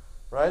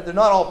 Right? They're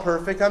not all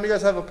perfect. How many of you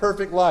guys have a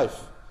perfect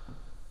life?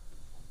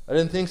 I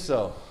didn't think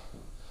so,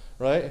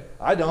 right?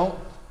 I don't,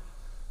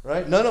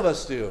 right? None of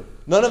us do.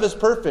 None of it's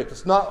perfect.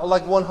 It's not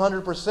like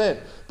 100%.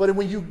 But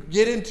when you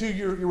get into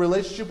your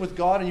relationship with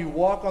God and you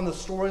walk on the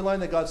storyline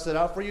that God set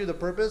out for you, the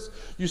purpose,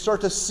 you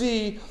start to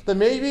see that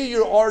maybe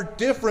you are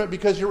different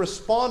because you're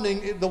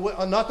responding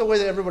not the way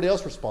that everybody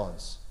else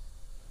responds,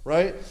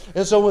 right?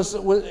 And so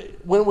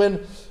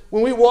when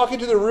we walk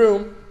into the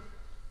room,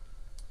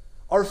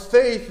 our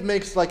faith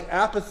makes like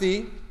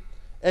apathy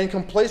and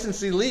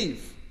complacency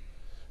leave.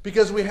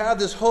 Because we have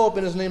this hope,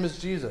 and His name is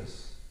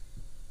Jesus.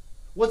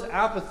 What's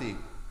apathy?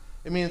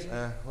 It means,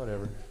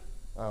 whatever.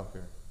 I don't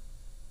care.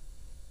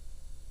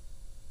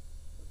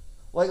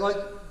 Like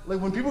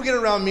when people get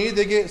around me,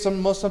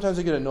 sometimes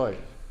they get annoyed.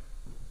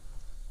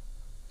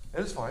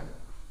 And it's fine.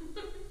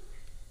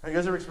 Have you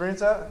guys ever experienced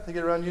that? They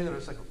get around you and they're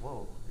just like,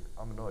 whoa,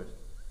 I'm annoyed.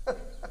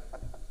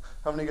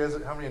 How many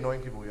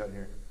annoying people we got in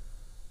here?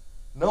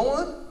 No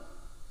one?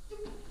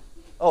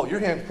 Oh,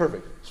 your hand's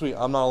perfect. Sweet,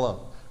 I'm not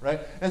alone. Right?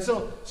 And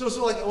so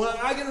like when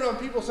I get around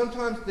people,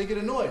 sometimes they get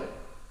annoyed.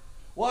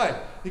 Why?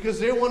 Because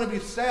they want to be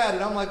sad,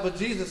 and I'm like, but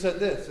Jesus said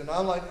this, and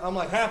I'm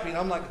like happy, and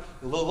I'm like,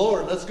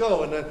 Lord, let's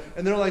go, and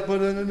they're like,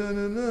 but and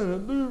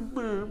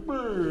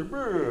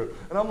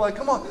I'm like,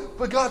 come on,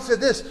 but God said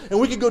this, and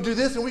we could go do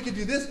this, and we could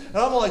do this, and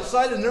I'm all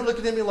excited, and they're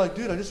looking at me like,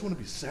 dude, I just want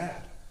to be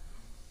sad.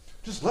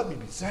 Just let me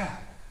be sad.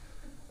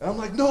 And I'm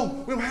like,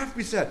 no, we don't have to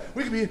be sad.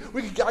 I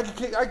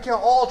could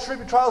count all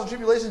trials and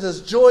tribulations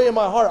as joy in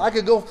my heart.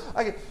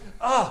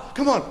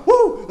 Come on,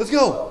 woo, let's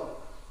go.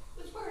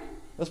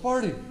 Let's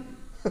party.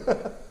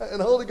 And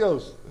the Holy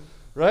Ghost,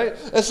 right?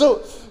 And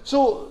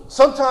so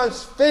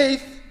sometimes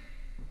faith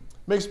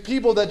makes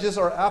people that just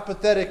are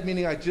apathetic,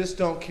 meaning I just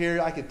don't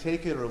care. I can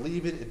take it or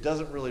leave it. It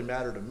doesn't really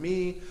matter to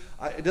me.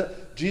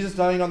 Jesus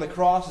dying on the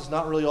cross is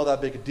not really all that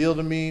big a deal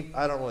to me.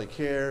 I don't really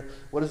care.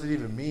 What does it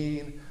even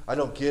mean? I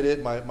don't get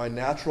it. My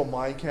natural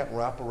mind can't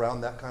wrap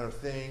around that kind of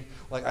thing.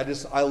 Like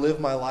I live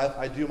my life.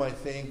 I do my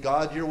thing.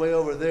 God, you're way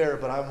over there,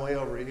 but I'm way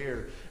over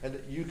here.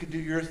 And you can do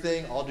your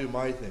thing. I'll do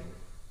my thing.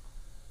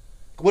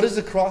 What does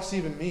the cross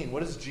even mean?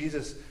 What is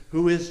Jesus?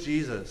 Who is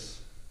Jesus?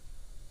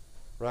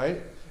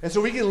 Right? And so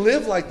we can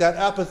live like that,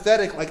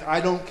 apathetic, like I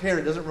don't care.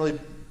 It doesn't really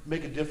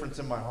make a difference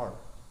in my heart.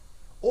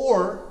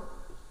 Or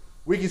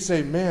we can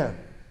say, man,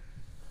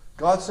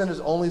 God sent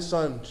His only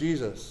Son,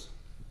 Jesus.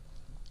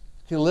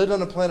 He lived on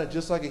the planet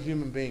just like a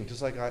human being,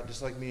 just like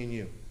me and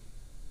you.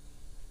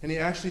 And He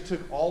actually took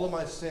all of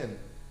my sin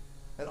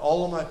and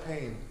all of my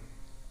pain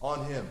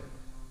on Him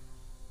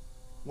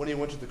when He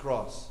went to the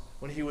cross,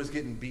 when He was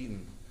getting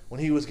beaten, when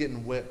He was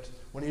getting whipped,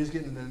 when He was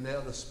getting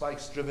the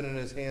spikes driven in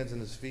His hands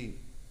and His feet,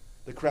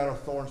 the crown of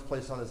thorns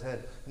placed on His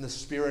head, and the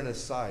spear in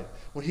His side.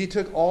 When He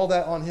took all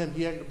that on Him,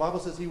 the Bible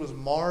says He was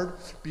marred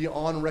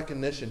beyond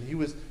recognition.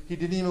 He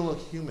didn't even look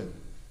human.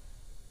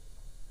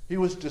 He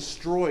was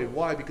destroyed.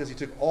 Why? Because He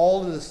took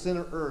all of the sin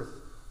of earth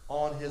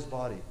on His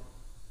body.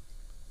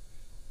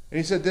 And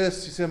He said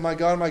this, He said, my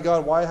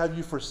God, why have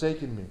you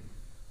forsaken me?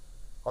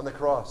 On the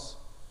cross.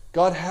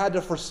 God had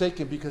to forsake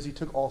Him because He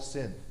took all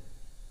sin.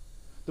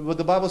 But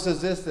the Bible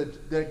says this,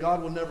 that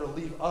God will never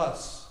leave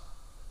us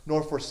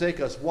nor forsake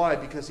us. Why?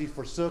 Because he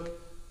forsook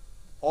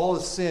all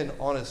his sin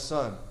on his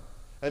Son.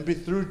 And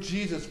through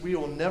Jesus, we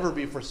will never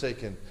be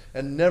forsaken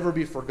and never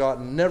be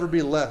forgotten, never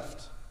be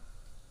left.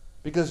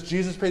 Because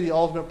Jesus paid the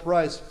ultimate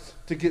price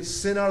to get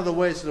sin out of the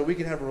way so that we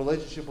can have a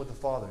relationship with the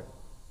Father.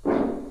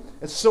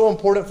 It's so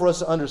important for us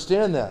to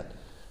understand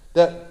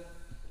that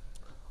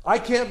I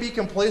can't be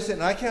complacent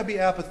and I can't be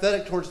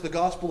apathetic towards the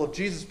gospel of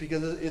Jesus,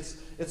 because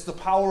it's the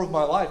power of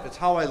my life. It's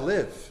how I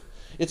live.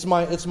 It's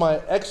my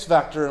X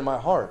factor in my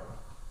heart.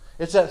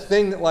 It's that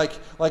thing that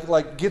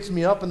like gets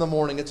me up in the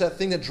morning. It's that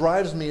thing that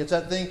drives me. It's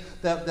that thing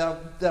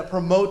that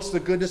promotes the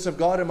goodness of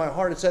God in my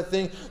heart. It's that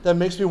thing that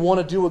makes me want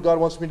to do what God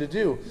wants me to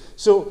do.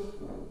 So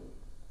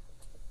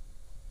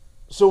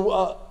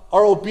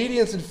our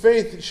obedience and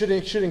faith should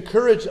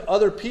encourage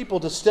other people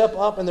to step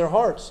up in their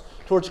hearts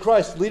towards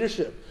Christ's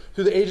leadership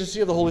through the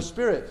agency of the Holy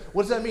Spirit.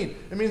 What does that mean?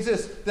 It means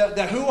this,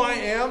 that who I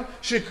am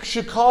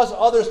should cause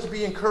others to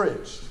be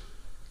encouraged.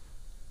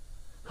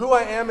 Who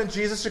I am in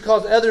Jesus should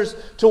cause others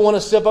to want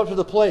to step up to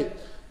the plate.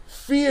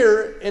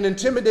 Fear and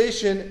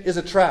intimidation is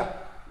a trap.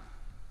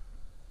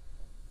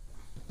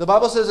 The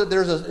Bible says that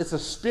it's a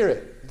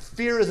spirit.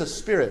 Fear is a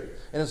spirit,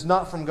 and it's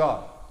not from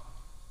God.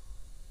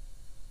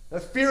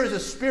 That fear is a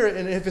spirit,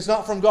 and if it's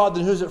not from God,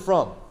 then who's it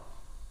from?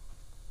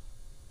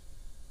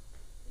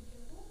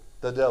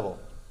 The devil.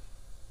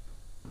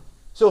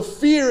 So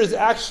fear is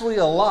actually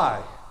a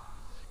lie,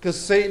 because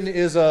Satan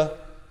is a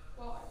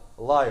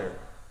liar.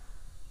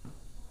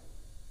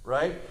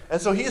 Right?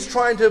 And so he's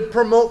trying to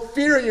promote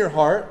fear in your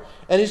heart,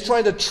 and he's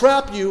trying to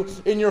trap you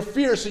in your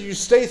fear so you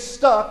stay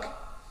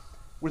stuck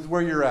with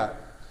where you're at.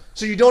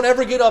 So you don't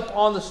ever get up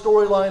on the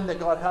storyline that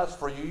God has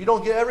for you. You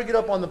don't ever get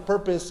up on the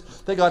purpose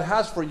that God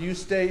has for you. You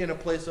stay in a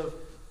place of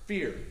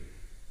fear.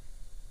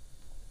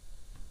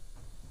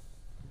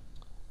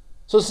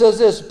 So it says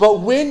this,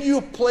 but when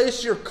you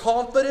place your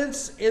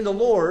confidence in the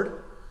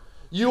Lord,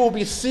 you will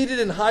be seated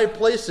in high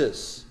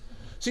places.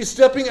 See,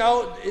 stepping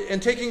out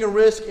and taking a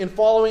risk in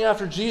following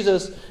after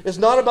Jesus is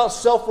not about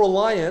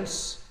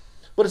self-reliance,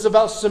 but it's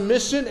about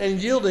submission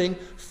and yielding,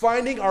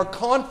 finding our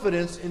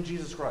confidence in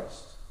Jesus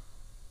Christ.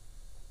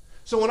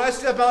 So when I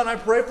step out and I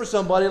pray for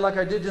somebody, like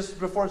I did just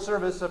before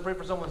service, I prayed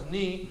for someone's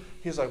knee,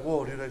 he's like,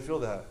 whoa, dude, I feel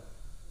that.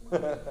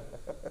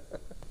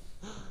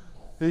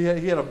 He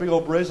had a big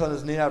old brace on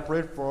his knee, I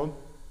prayed for him.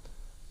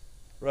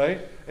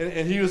 Right?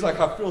 And he was like,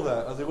 I feel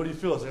that. I was like, what do you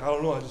feel? I was like, I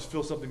don't know, I just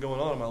feel something going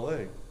on in my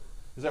leg.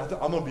 He's like,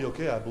 I'm going to be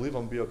okay. I believe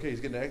I'm going to be okay.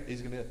 He's getting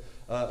an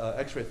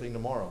X-ray thing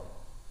tomorrow.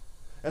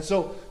 And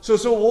so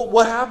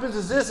what happens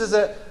is this, is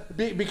that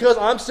because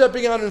I'm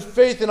stepping out in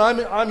faith and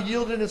I'm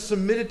yielded and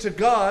submitted to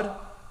God,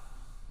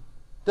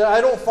 that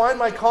I don't find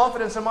my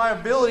confidence in my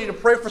ability to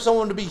pray for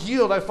someone to be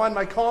healed. I find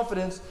my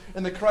confidence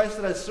in the Christ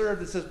that I serve,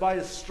 that says by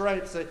his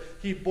stripes that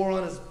he bore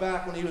on his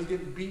back when he was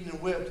getting beaten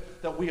and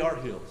whipped, that we are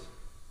healed.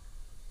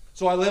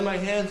 So I lay my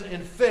hands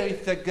in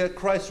faith that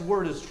Christ's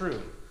word is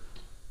true.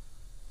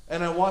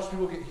 And I watch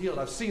people get healed.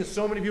 I've seen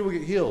so many people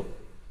get healed.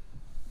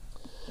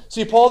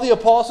 See, Paul the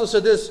Apostle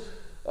said this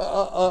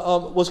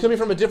was coming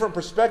from a different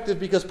perspective,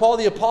 because Paul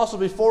the Apostle,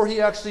 before he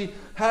actually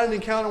had an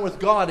encounter with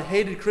God,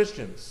 hated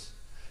Christians.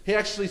 He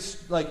actually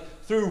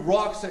threw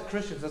rocks at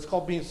Christians. That's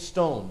called being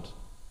stoned.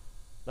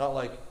 Not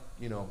like,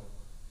 you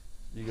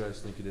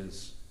guys think it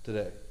is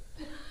today.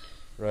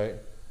 Right?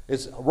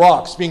 It's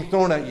rocks being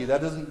thrown at you.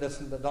 That's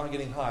not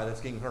getting high.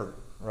 That's getting hurt.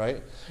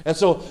 Right? And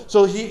so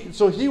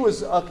he was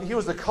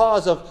the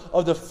cause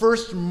of the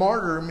first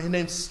martyr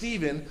named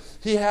Stephen.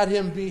 He had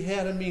him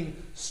being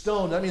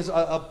stoned. That means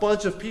a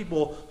bunch of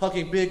people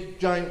hucking big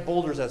giant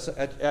boulders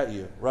at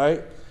you,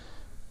 right?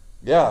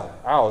 Yeah,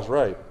 I was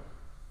right.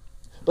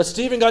 But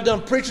Stephen got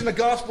done preaching the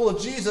gospel of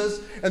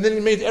Jesus, and then he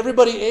made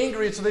everybody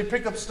angry, so they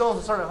picked up stones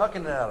and started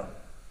hucking it at him.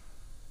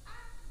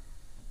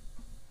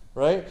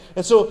 Right?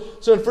 And so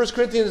in 1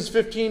 Corinthians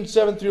 15,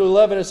 7 through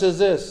 11, it says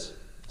this.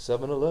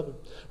 7:11.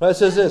 Right, it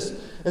says this.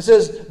 It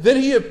says,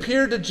 then he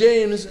appeared to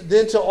James,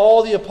 then to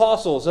all the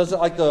apostles. That's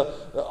like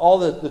all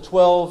the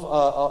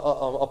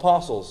 12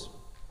 apostles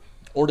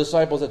or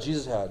disciples that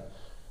Jesus had.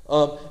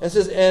 It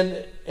says,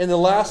 and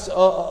last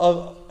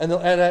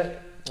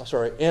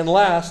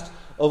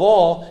of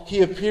all,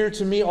 he appeared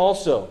to me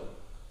also,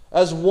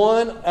 as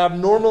one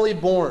abnormally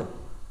born.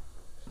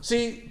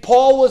 See,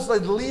 Paul was the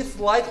least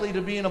likely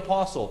to be an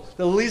apostle,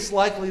 the least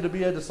likely to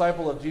be a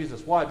disciple of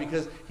Jesus. Why?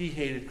 Because he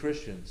hated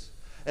Christians.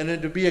 And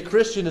then to be a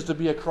Christian is to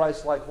be a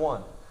Christ-like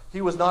one.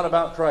 He was not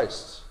about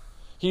Christ.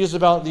 He was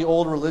about the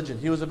old religion.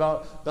 He was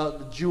about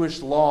the Jewish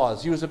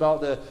laws. He was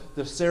about the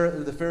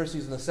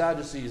Pharisees and the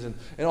Sadducees and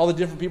all the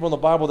different people in the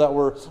Bible that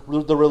were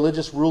the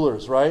religious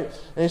rulers, right?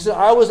 And he said,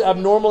 I was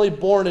abnormally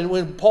born. And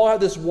when Paul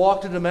had this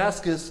walk to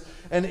Damascus,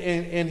 and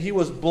he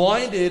was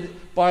blinded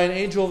by an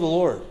angel of the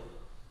Lord.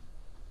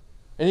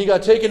 And he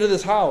got taken to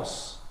this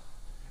house.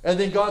 And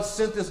then God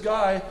sent this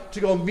guy to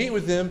go meet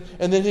with him,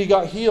 and then he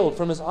got healed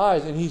from his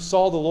eyes, and he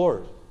saw the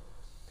Lord.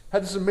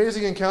 Had this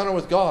amazing encounter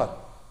with God.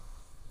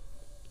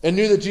 And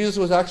knew that Jesus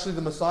was actually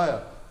the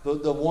Messiah,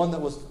 the one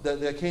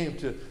that came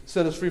to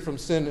set us free from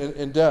sin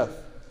and death.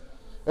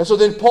 And so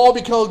then Paul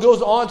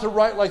goes on to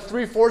write like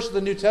 3/4 of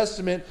the New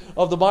Testament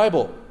of the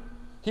Bible.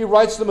 He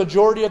writes the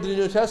majority of the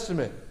New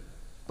Testament.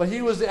 But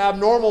he was the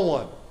abnormal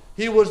one.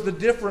 He was the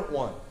different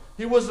one.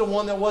 He was the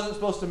one that wasn't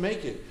supposed to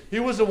make it. He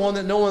was the one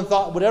that no one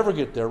thought would ever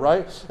get there,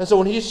 right? And so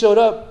when he showed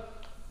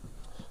up,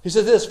 he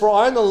said this, "For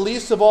I am the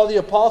least of all the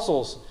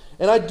apostles,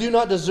 and I do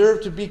not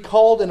deserve to be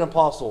called an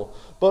apostle.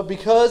 But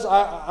because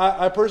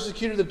I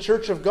persecuted the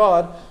church of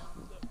God,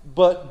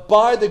 but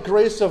by the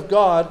grace of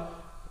God,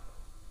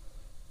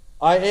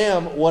 I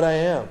am what I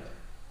am."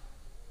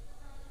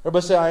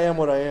 Everybody say, "I am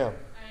what I am."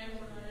 I am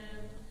what I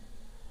am.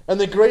 And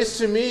the grace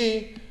to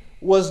me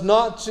was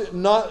not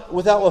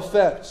without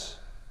effect.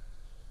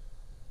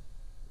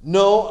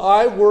 No,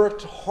 I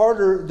worked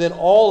harder than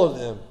all of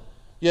them.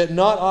 Yet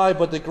not I,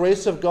 but the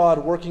grace of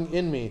God working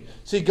in me.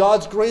 See,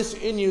 God's grace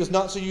in you is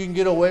not so you can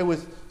get away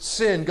with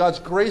sin. God's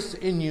grace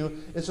in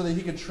you is so that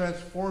He can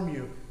transform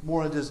you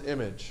more into His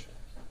image.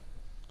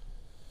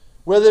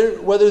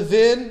 Whether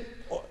then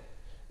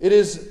it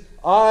is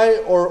I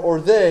or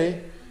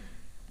they,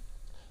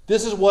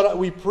 this is what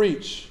we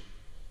preach,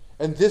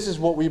 and this is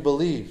what we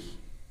believe.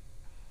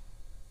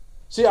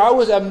 See, I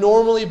was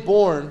abnormally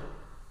born.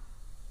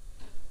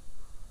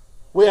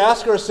 We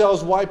ask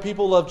ourselves why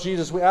people love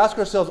Jesus. We ask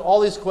ourselves all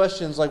these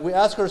questions. Like, we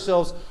ask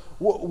ourselves,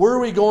 where are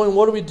we going?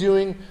 What are we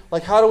doing?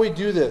 Like, how do we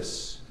do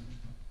this?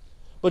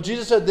 But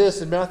Jesus said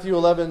this in Matthew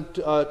 11,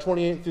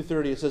 28 through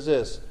 30. It says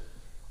this,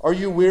 "Are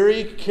you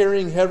weary,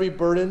 carrying heavy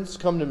burdens?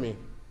 Come to me.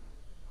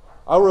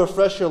 I will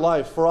refresh your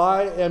life, for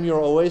I am your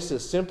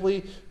oasis.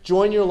 Simply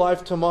join your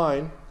life to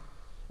mine,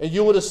 and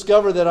you will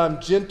discover that I'm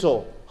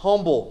gentle,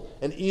 humble,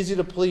 and easy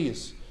to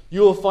please.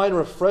 You will find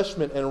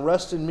refreshment and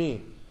rest in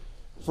me.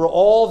 For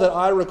all that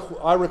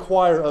I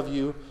require of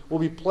you will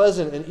be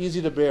pleasant and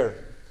easy to bear."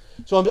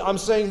 So I'm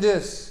saying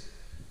this.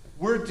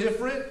 We're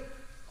different.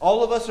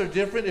 All of us are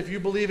different. If you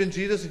believe in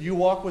Jesus and you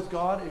walk with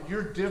God, if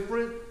you're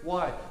different,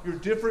 why? You're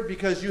different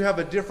because you have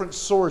a different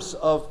source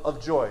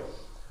of joy.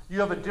 You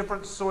have a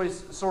different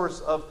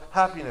source of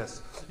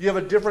happiness. You have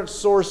a different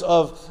source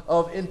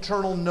of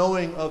internal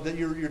knowing of that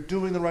you're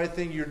doing the right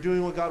thing. You're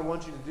doing what God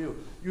wants you to do.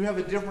 You have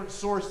a different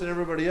source than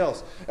everybody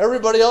else.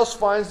 Everybody else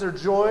finds their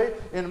joy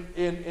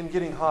in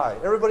getting high.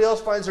 Everybody else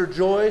finds their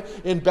joy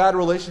in bad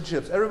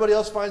relationships. Everybody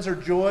else finds their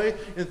joy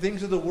in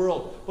things of the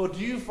world. But do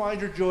you find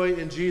your joy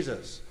in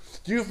Jesus?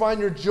 Do you find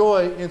your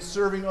joy in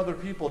serving other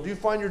people? Do you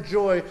find your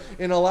joy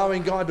in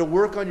allowing God to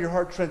work on your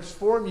heart,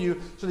 transform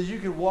you so that you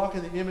can walk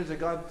in the image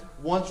that God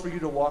wants for you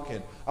to walk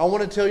in? I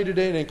want to tell you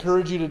today and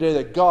encourage you today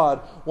that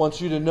God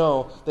wants you to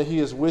know that He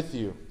is with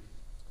you.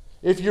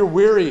 If you're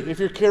weary, if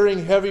you're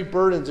carrying heavy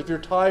burdens, if you're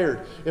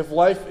tired, if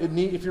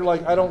you're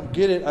like, I don't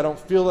get it, I don't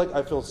feel like,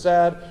 I feel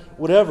sad,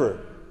 whatever,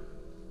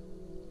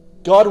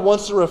 God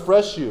wants to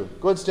refresh you.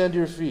 Go ahead and stand to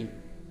your feet.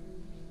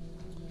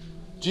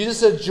 Jesus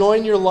said,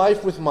 "Join your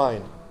life with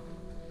mine."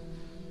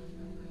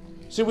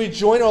 See, we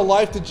join our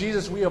life to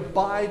Jesus. We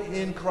abide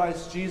in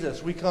Christ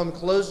Jesus. We come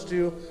close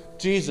to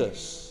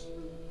Jesus.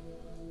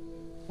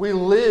 We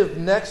live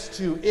next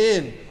to,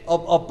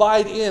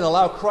 abide in,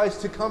 allow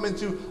Christ to come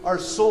into our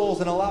souls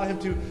and allow Him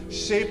to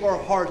shape our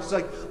hearts.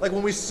 Like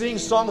when we sing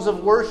songs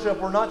of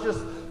worship, we're not just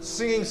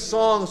singing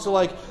songs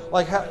to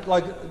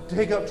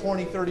take up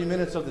 20, 30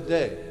 minutes of the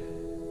day.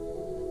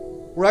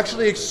 We're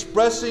actually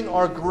expressing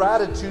our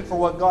gratitude for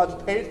what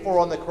God's paid for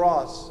on the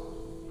cross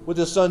with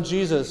His Son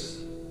Jesus.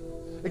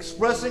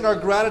 Expressing our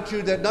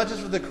gratitude that not just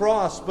for the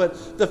cross,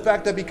 but the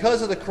fact that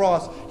because of the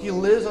cross, He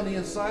lives on the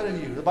inside of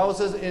you. The Bible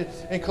says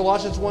in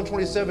Colossians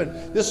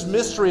 1:27, this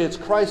mystery, it's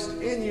Christ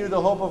in you,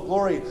 the hope of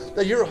glory.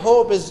 That your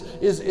hope is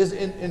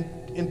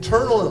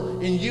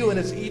internal in you and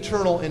it's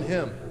eternal in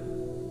Him.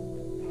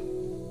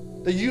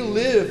 That you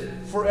live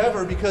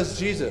forever because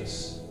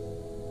Jesus.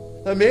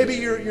 That maybe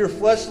your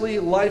fleshly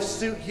life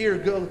suit here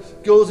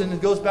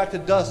goes back to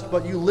dust,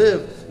 but you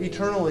live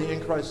eternally in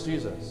Christ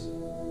Jesus.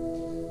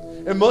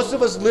 And most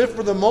of us live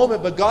for the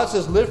moment, but God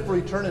says live for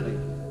eternity.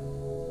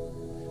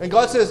 And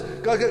God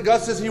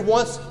says He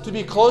wants to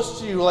be close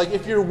to you. Like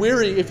if you're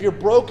weary, if you're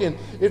broken,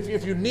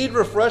 if you need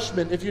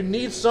refreshment, if you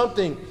need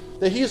something,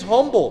 that He's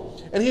humble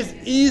and He's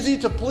easy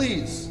to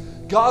please.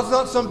 God's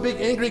not some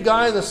big angry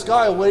guy in the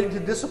sky waiting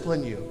to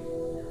discipline you.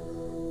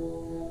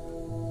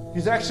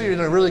 He's actually in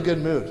a really good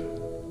mood.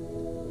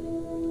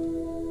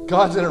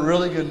 God's in a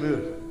really good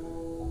mood.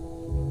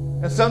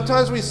 And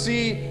sometimes we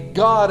see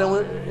God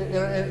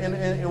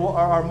in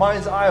our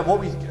mind's eye of what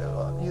we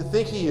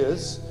think He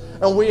is,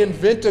 and we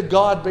invent a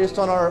God based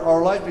on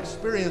our life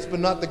experience, but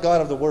not the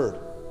God of the Word.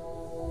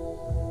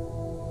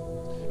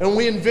 And when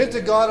we invent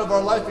a God of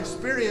our life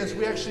experience,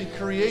 we actually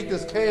create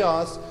this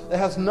chaos that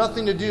has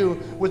nothing to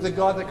do with the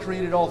God that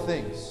created all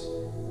things.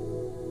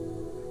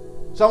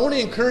 So I want to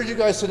encourage you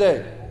guys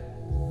today.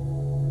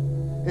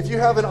 If you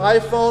have an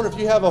iPhone, if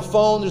you have a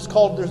phone,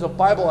 there's a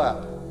Bible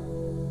app.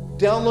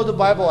 Download the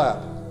Bible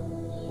app.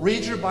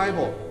 Read your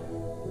Bible.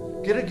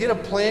 Get a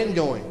plan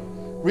going.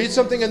 Read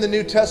something in the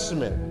New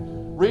Testament.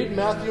 Read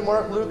Matthew,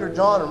 Mark, Luke, or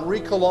John, or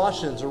read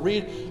Colossians, or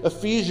read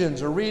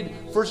Ephesians, or read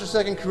 1st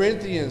or 2nd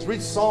Corinthians.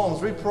 Read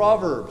Psalms, read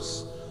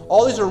Proverbs.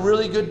 All these are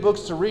really good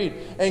books to read.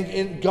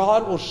 And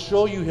God will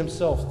show you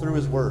himself through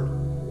his word.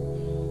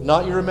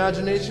 Not your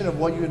imagination of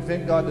what you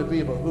invent God to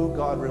be, but who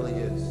God really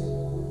is.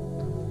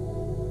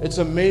 It's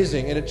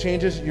amazing, and it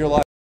changes your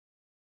life.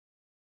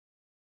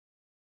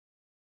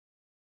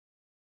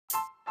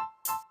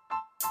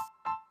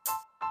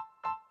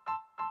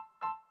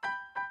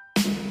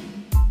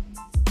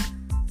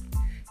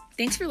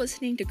 Thanks for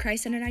listening to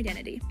Christ-Centered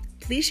Identity.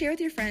 Please share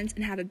with your friends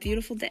and have a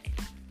beautiful day.